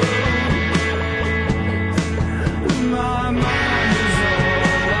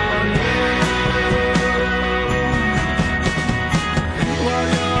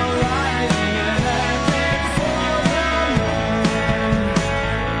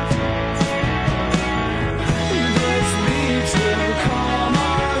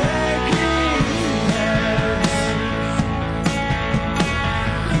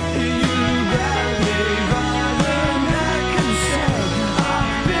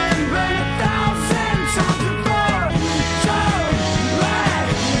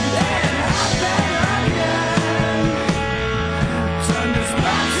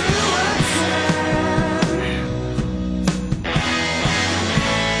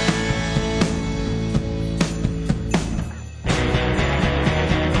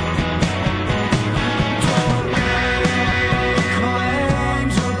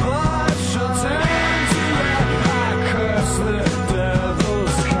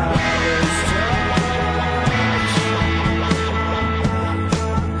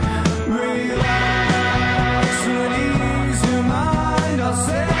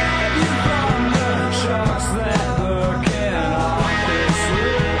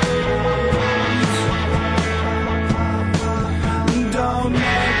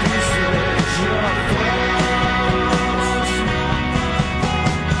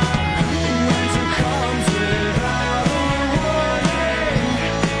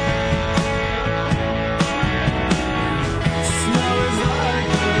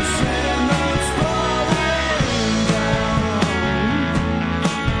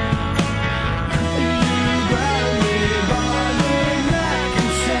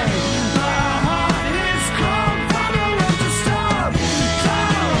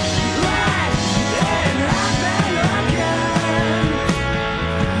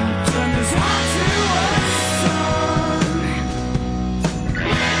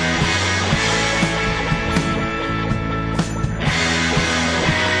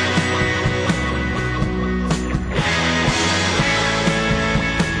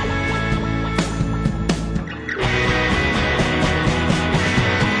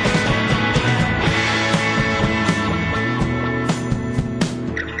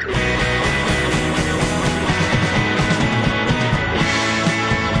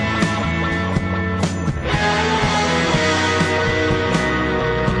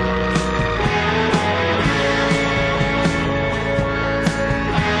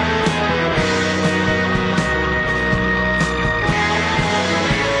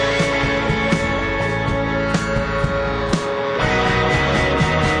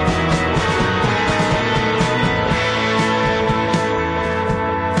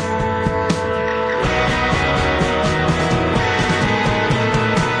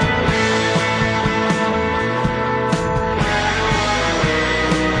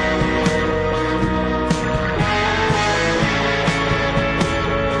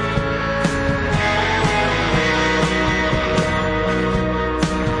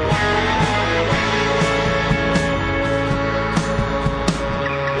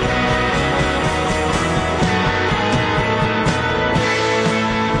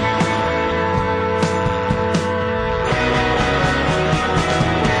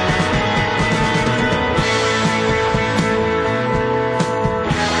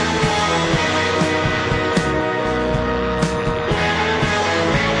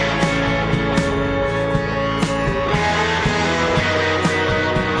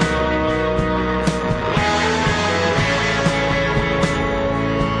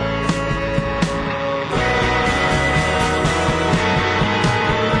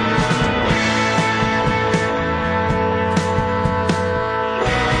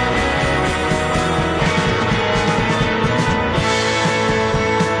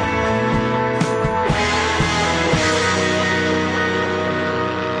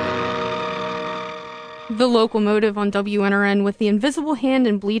The Localmotive on WNRN with the Invisible Hand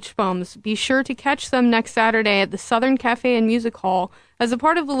and Bleach Bums. Be sure to catch them next Saturday at the Southern Cafe and Music Hall as a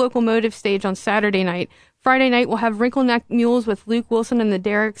part of the Localmotive stage on Saturday night. Friday night we'll have Wrinkle Neck Mules with Luke Wilson and the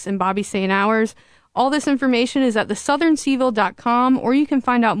Derricks and Bobby St. Hours. All this information is at thesouthernseaville.com, or you can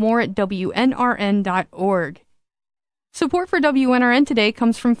find out more at WNRN.org. Support for WNRN today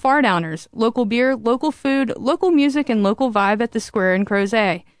comes from Fardowners, local beer, local food, local music, and local vibe at the Square in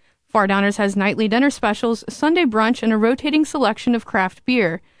Crozet. Fardowners has nightly dinner specials, Sunday brunch, and a rotating selection of craft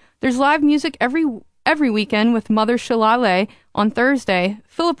beer. There's live music every weekend with Mother Shalale on Thursday,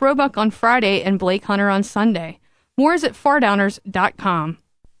 Philip Roebuck on Friday, and Blake Hunter on Sunday. More is at fardowners.com.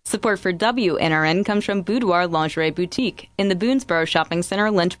 Support for WNRN comes from Boudoir Lingerie Boutique in the Boonesboro Shopping Center,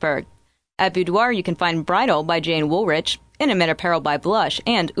 Lynchburg. At Boudoir, you can find Bridal by Jane Woolrich, Intimate Apparel by Blush,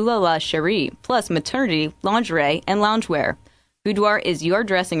 and Ooh La La Cherie, plus maternity, lingerie, and loungewear. Boudoir is your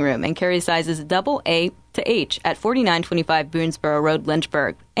dressing room and carries sizes AA to H at 4925 Boonesboro Road,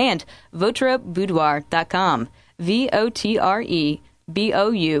 Lynchburg, and VotreBoudoir.com,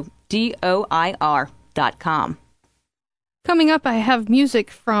 VOTREBOUDOIR.com. Coming up, I have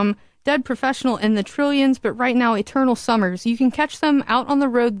music from Dead Professional and the Trillions, but right now, Eternal Summers. You can catch them out on the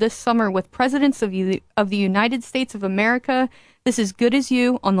road this summer with Presidents of the United States of America. This is Good As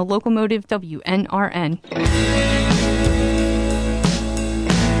You on the Localmotive WNRN.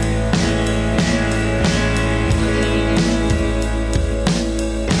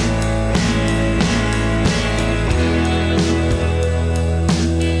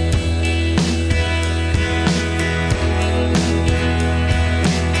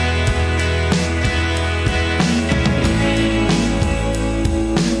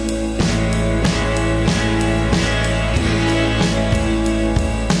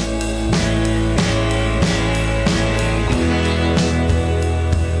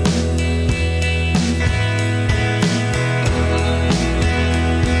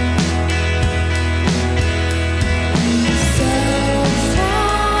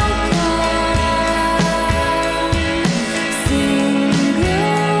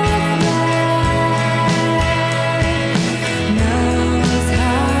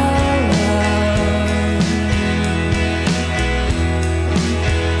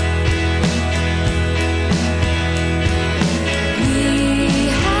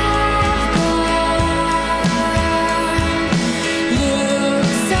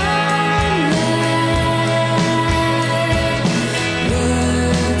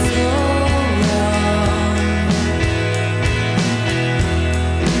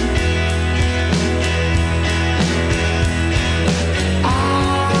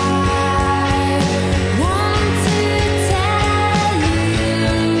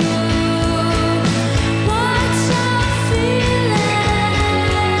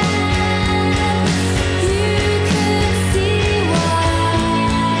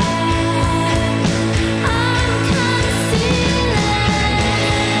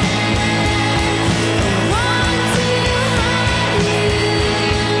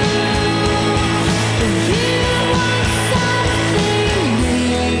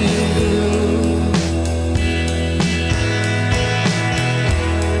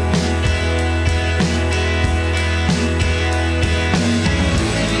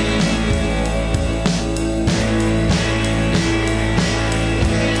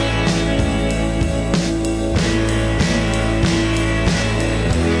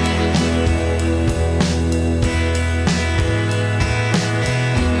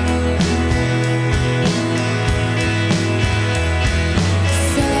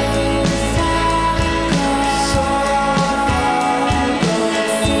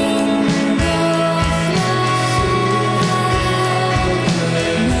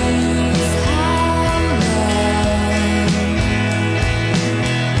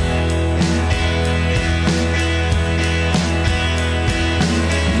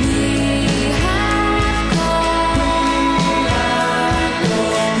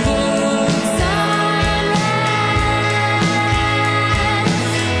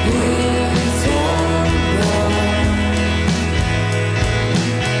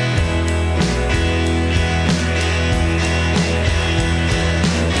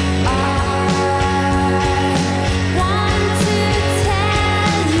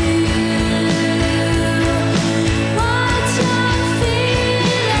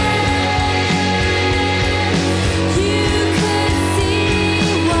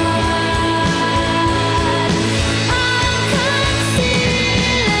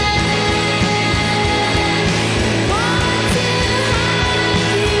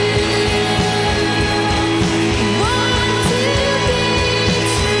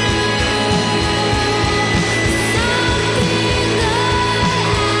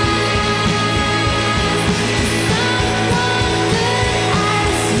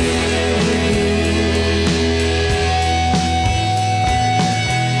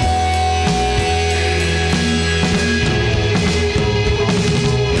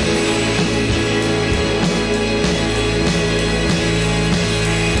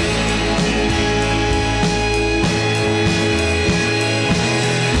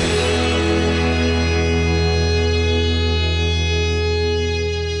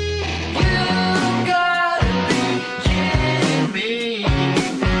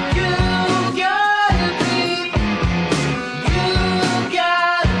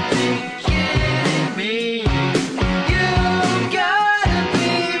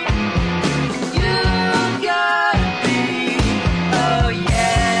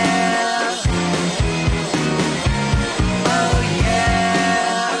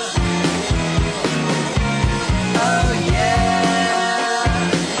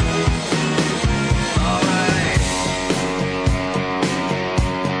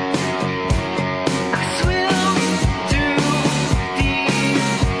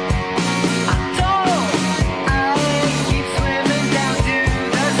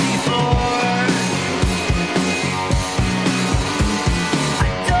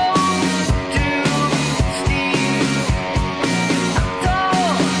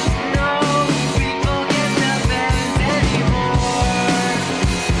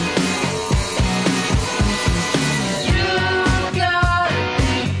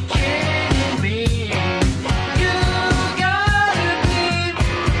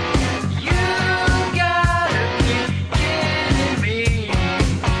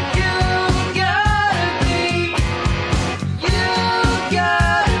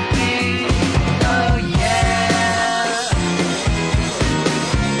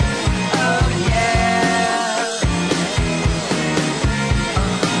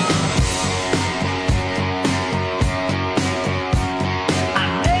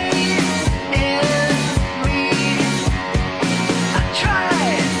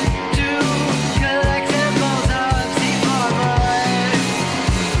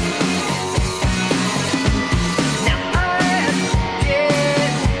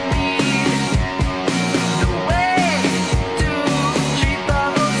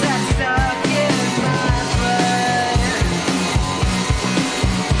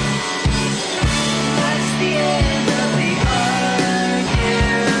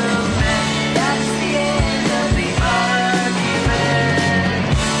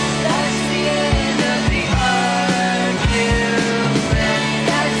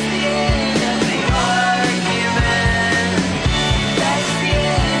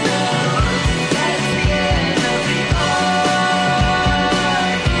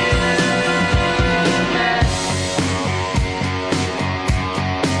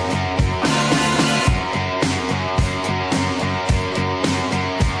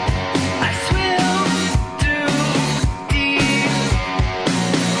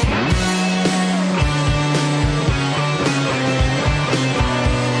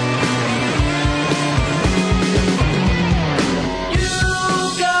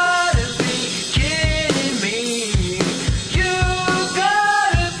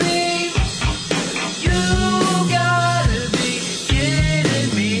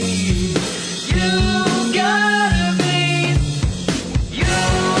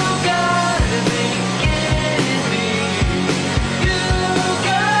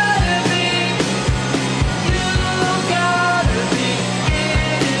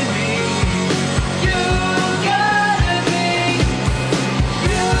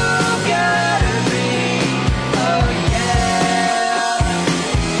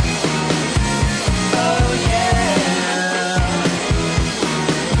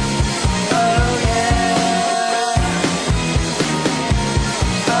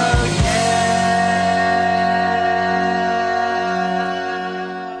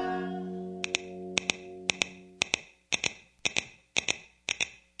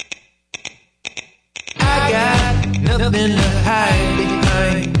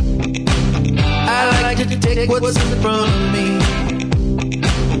 take what's in front of me.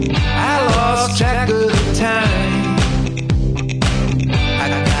 I lost track of the time. I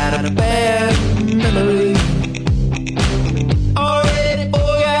got a bad memory. Already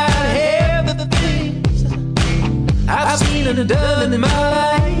forgot half of the things I've seen and done in my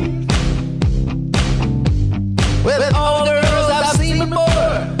life. With all the girls I've seen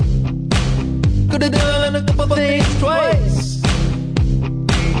before, could have done a couple things twice.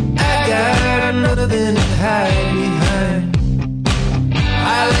 I got nothing to hide behind.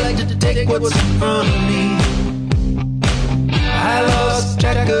 I like to take what's in front of me. I lost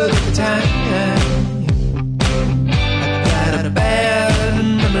track of the time. I got a bad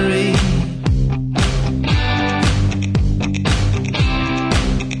memory.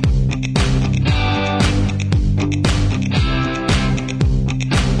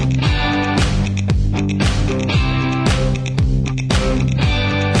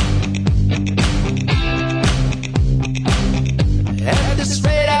 At this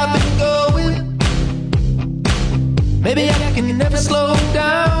rate I've been going, maybe I can never slow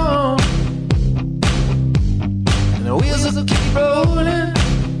down. And the wheels will keep rolling.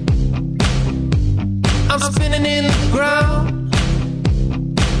 I'm spinning in the ground.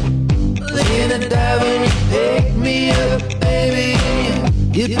 Laying a dive when you pick me up, baby.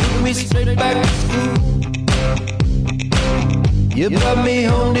 You took me straight back to school. You brought me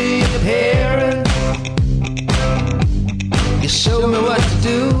home to your parents. You showed me what to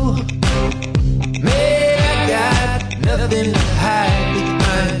do. Man, I got nothing to hide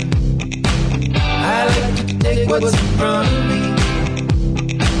behind. I like to take what's in front of me.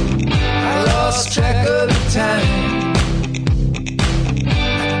 I lost track of the time. I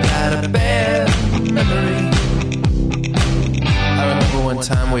got a bad memory. I remember one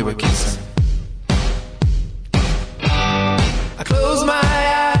time we were kissing. I close my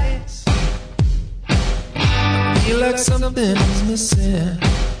eyes, I feel like something's missing.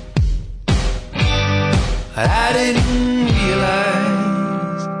 I didn't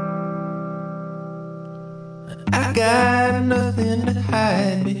realize I got nothing to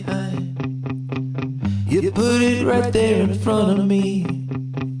hide behind. You put it right there in front of me.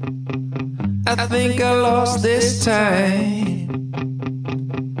 I think I lost this time.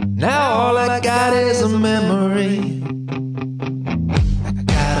 Now all I got is a memory. I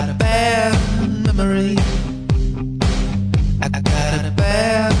got a bad memory. I got a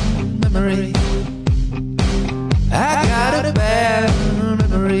bad memory. I got a bad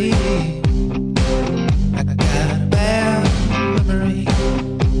memory. I got a bad memory.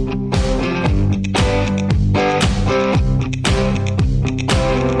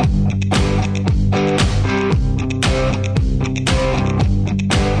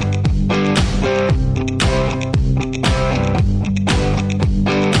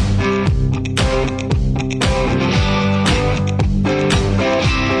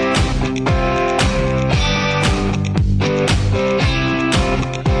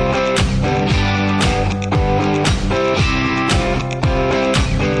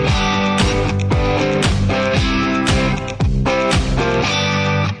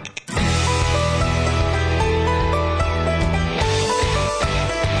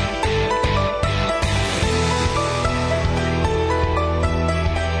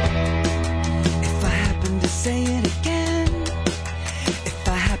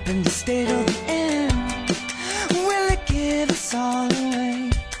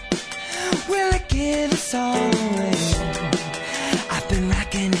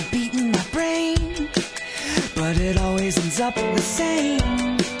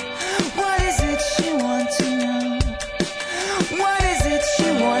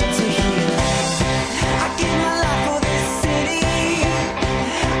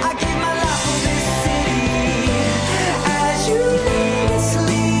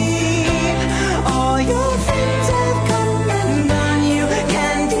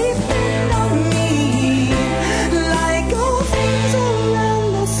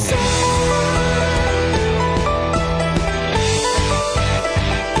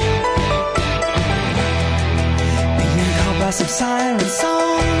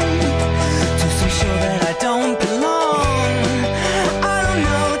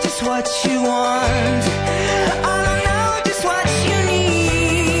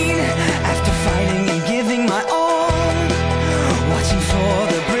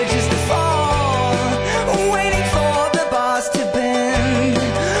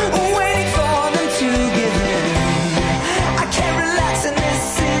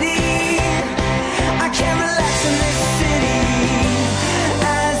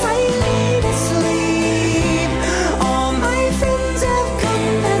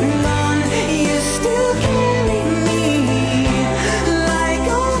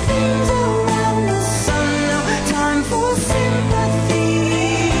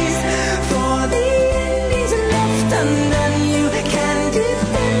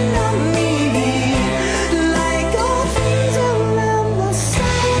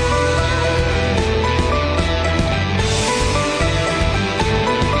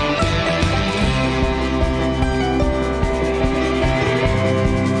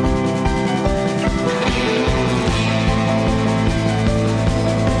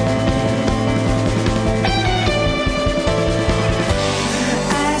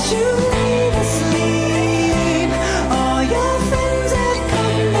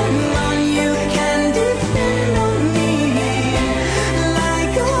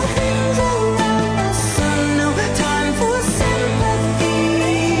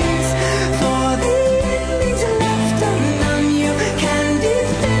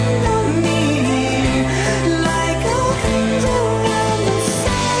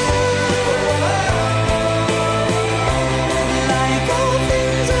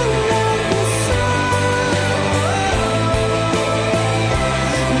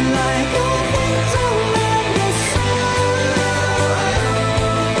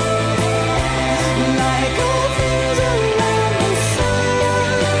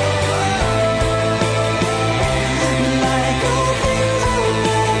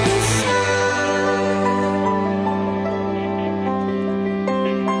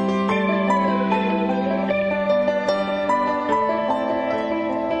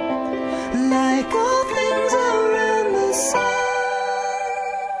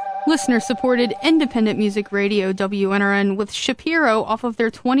 Listener-supported independent music radio WNRN with Shapiro off of their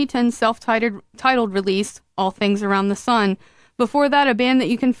 2010 self-titled release, All Things Around the Sun. Before that, a band that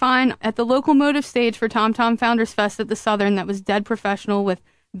you can find at the Localmotive stage for Tom Tom Founders Fest at the Southern that was Dead Professional with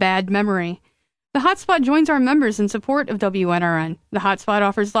Bad Memory. The Hotspot joins our members in support of WNRN. The Hotspot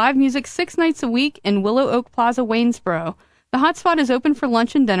offers live music 6 nights a week in Willow Oak Plaza, Waynesboro. The Hotspot is open for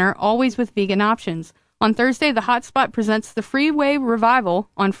lunch and dinner, always with vegan options. On Thursday, the Hotspot presents the Freeway Revival.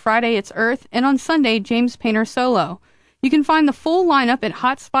 On Friday, it's Earth. And on Sunday, James Painter Solo. You can find the full lineup at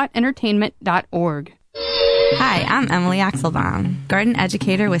hotspotentertainment.org. Hi, I'm Emily Axelbaum, garden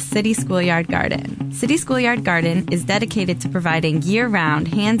educator with City Schoolyard Garden. City Schoolyard Garden is dedicated to providing year-round,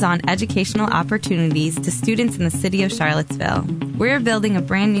 hands-on educational opportunities to students in the city of Charlottesville. We're building a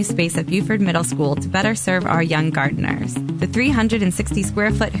brand new space at Buford Middle School to better serve our young gardeners. The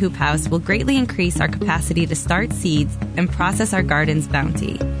 360-square-foot hoop house will greatly increase our capacity to start seeds and process our garden's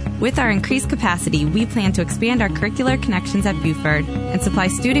bounty. With our increased capacity, we plan to expand our curricular connections at Buford and supply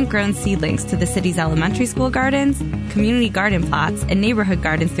student-grown seedlings to the city's elementary school gardens, community garden plots, and neighborhood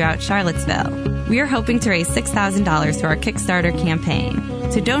gardens throughout Charlottesville. We are hoping to raise $6,000 through our Kickstarter campaign.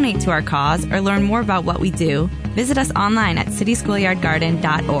 To donate to our cause or learn more about what we do, visit us online at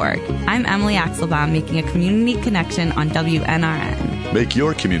cityschoolyardgarden.org. I'm Emily Axelbaum, making a community connection on WNRN. Make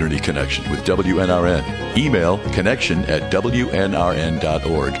your community connection with WNRN. Email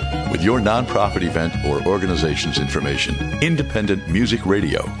connection@WNRN.org with your nonprofit event or organization's information. Independent Music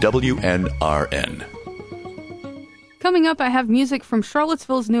Radio, WNRN. Coming up, I have music from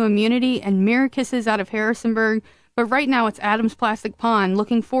Charlottesville's New Immunity and Mirror Kisses out of Harrisonburg, but right now it's Adam's Plastic Pond.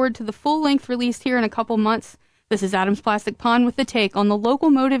 Looking forward to the full-length release here in a couple months. This is Adam's Plastic Pond with the take on the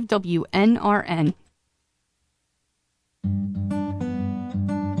Localmotive WNRN.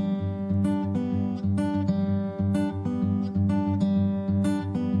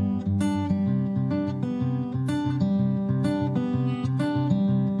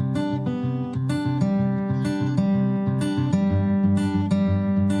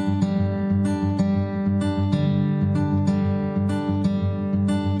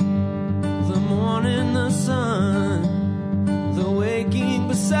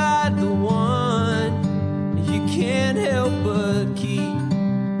 Beside the one you can't help but keep.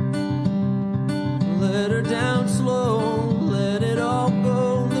 Let her down slow, let it all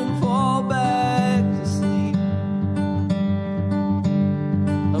go, then fall back to sleep.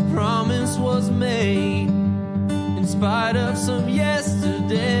 A promise was made in spite of some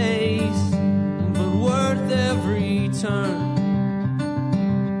yesterdays, but worth every turn.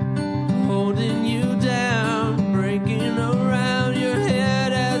 Holding you down, breaking around your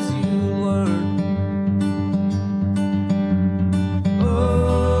head as you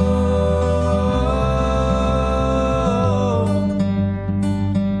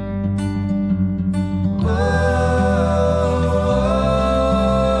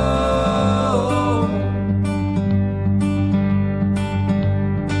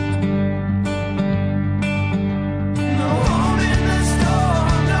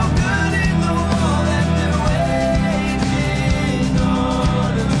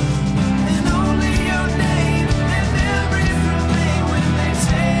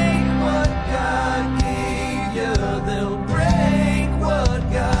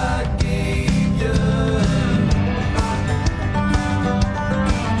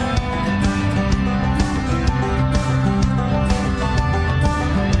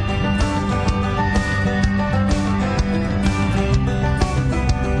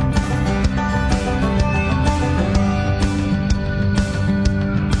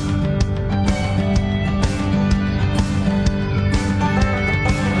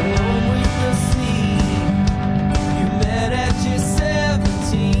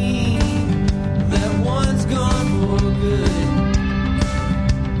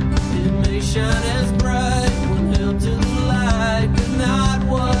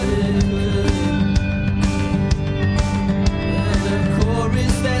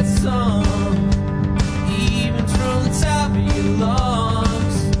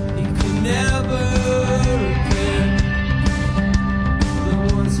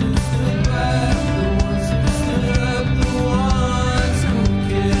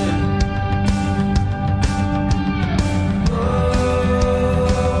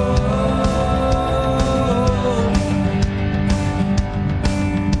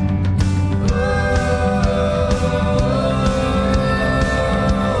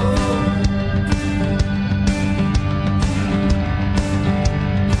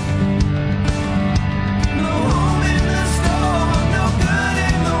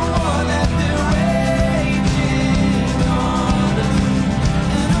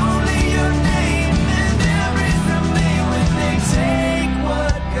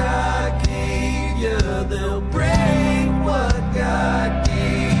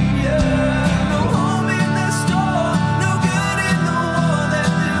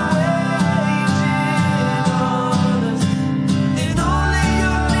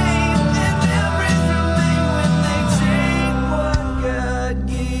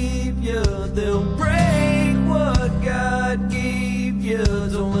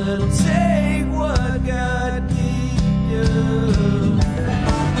take what God gave you.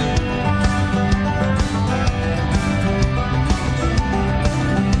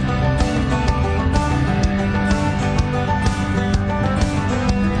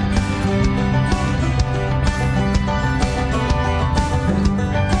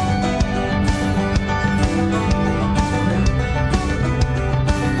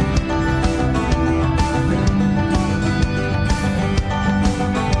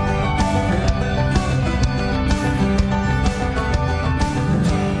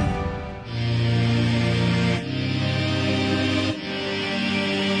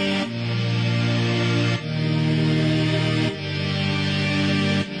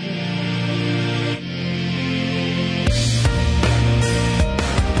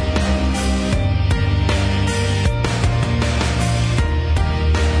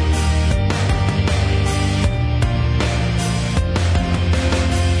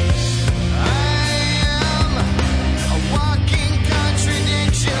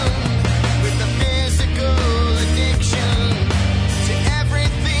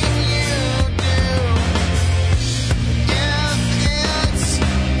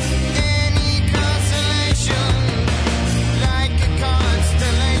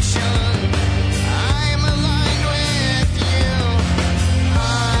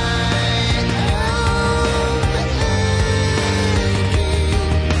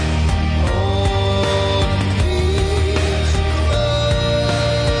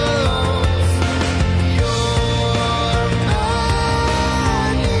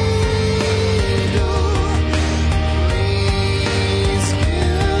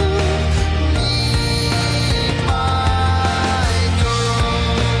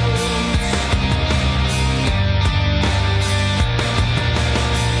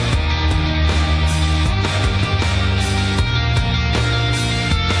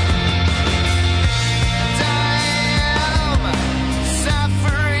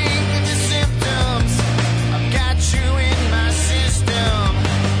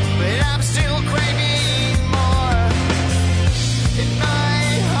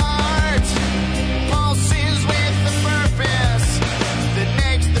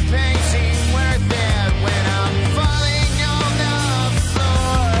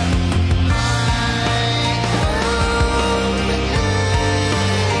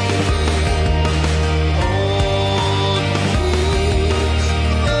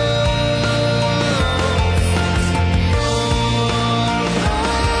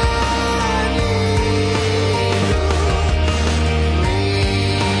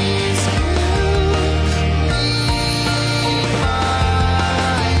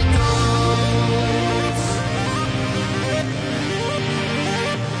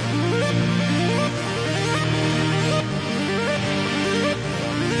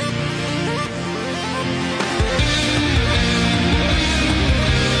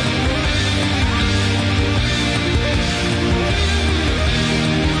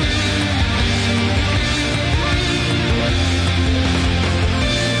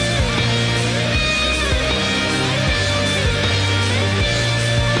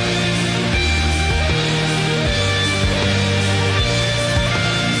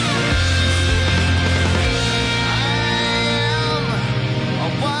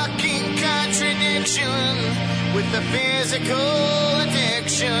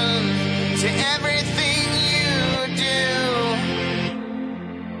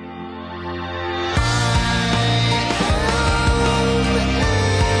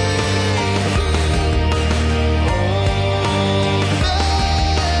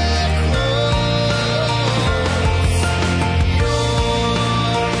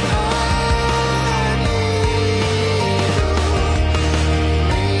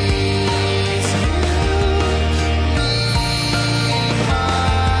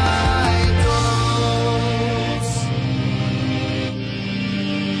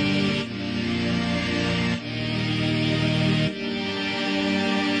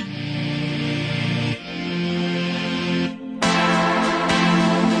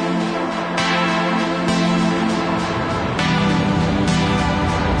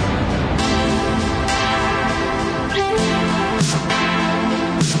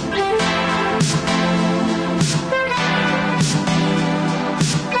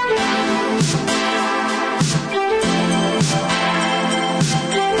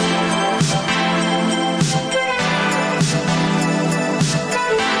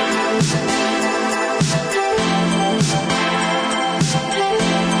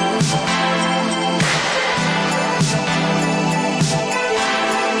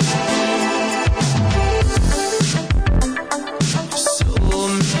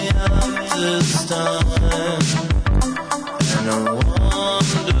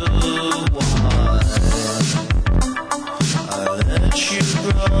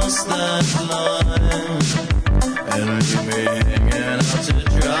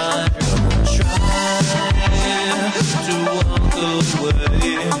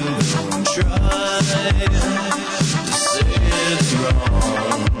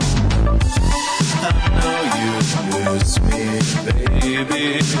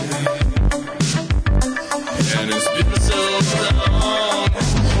 And it's been so long.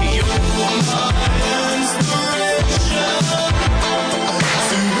 You're my inspiration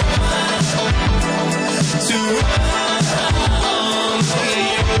to run.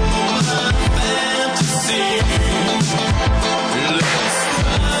 You're my fantasy. Let's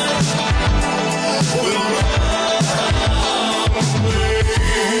run. We'll run away.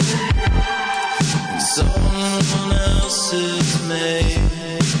 Someone else's maze.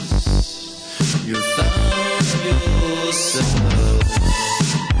 You found yourself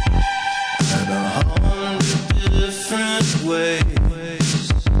in 100 different ways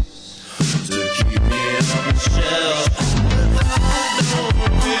to keep me on the shelf. I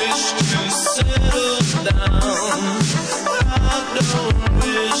don't wish to settle down. I don't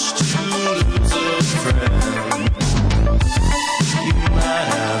wish to lose a friend. You might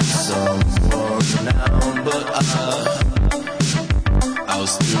have someone now, but I'll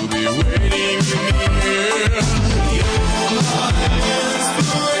still be waiting here. You're my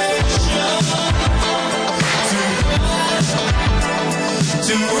inspiration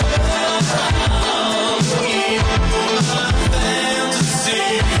to run. You're my fantasy.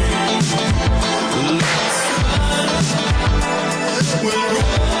 Let's run. We'll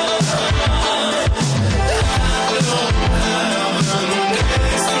run. I don't have an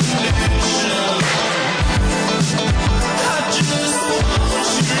explanation. I just want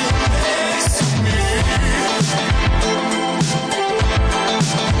you next to me.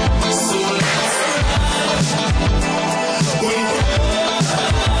 So let's run. We'll run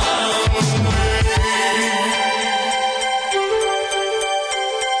away.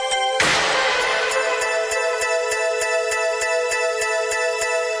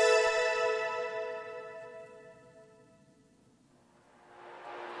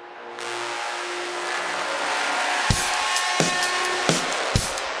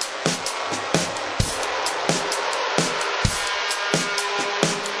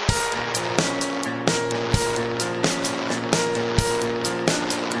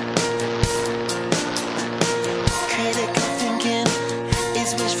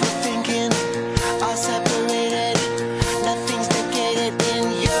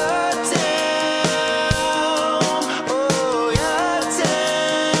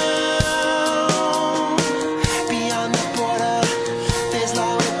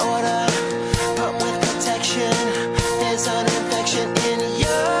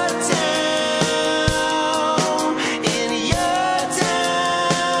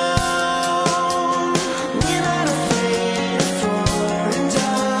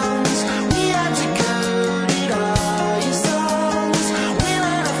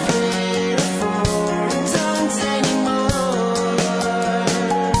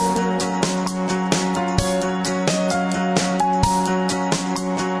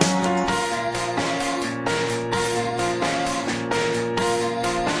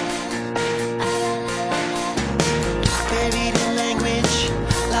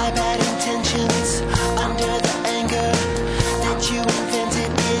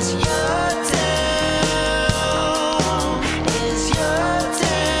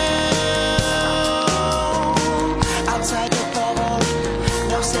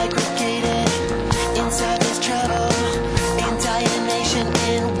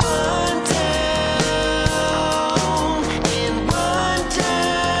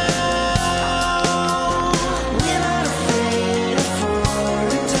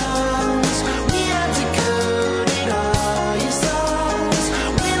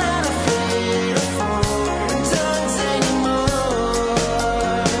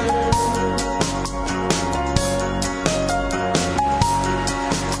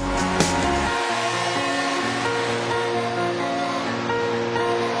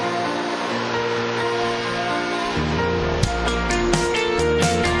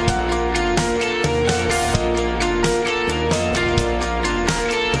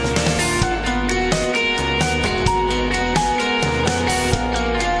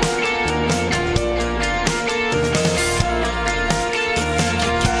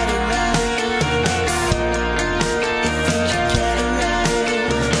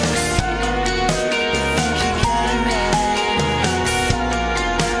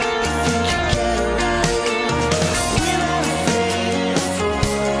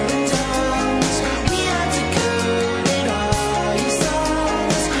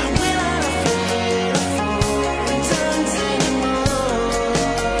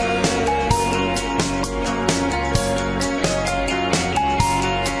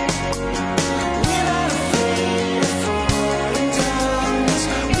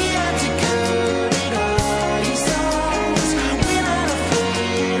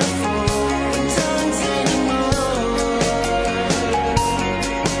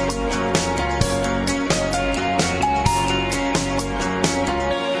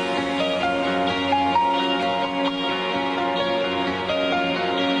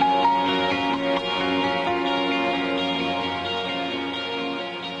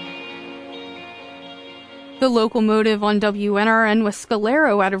 The Localmotive on WNRN was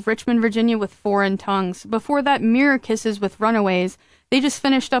Scalero out of Richmond, Virginia with Foreign Tongues. Before that, Mirror Kisses with Runaways. They just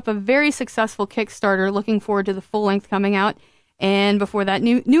finished up a very successful Kickstarter, looking forward to the full length coming out. And before that,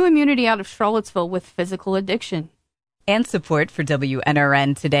 New Immunity out of Charlottesville with Physical Addiction. And support for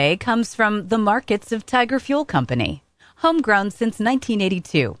WNRN today comes from the Markets of Tiger Fuel Company. Homegrown since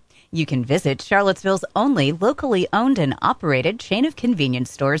 1982, you can visit Charlottesville's only locally owned and operated chain of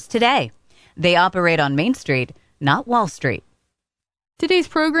convenience stores today. They operate on Main Street, not Wall Street. Today's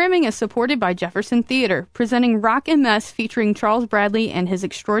programming is supported by Jefferson Theater, presenting Rock MS featuring Charles Bradley and his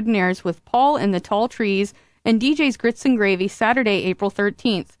Extraordinaires with Paul and the Tall Trees and DJ's Grits and Gravy Saturday, April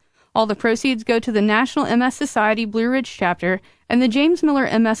 13th. All the proceeds go to the National MS Society Blue Ridge Chapter and the James Miller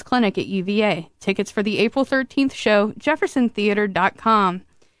MS Clinic at UVA. Tickets for the April 13th show, jeffersontheater.com.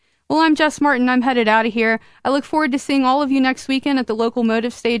 Well, I'm Jess Martin. I'm headed out of here. I look forward to seeing all of you next weekend at the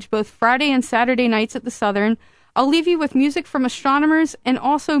Localmotive stage, both Friday and Saturday nights at the Southern. I'll leave you with music from Astronomers and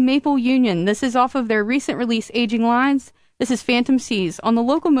also Maple Union. This is off of their recent release, Aging Lines. This is Phantom Seas on the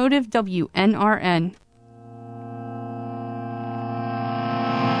Localmotive WNRN.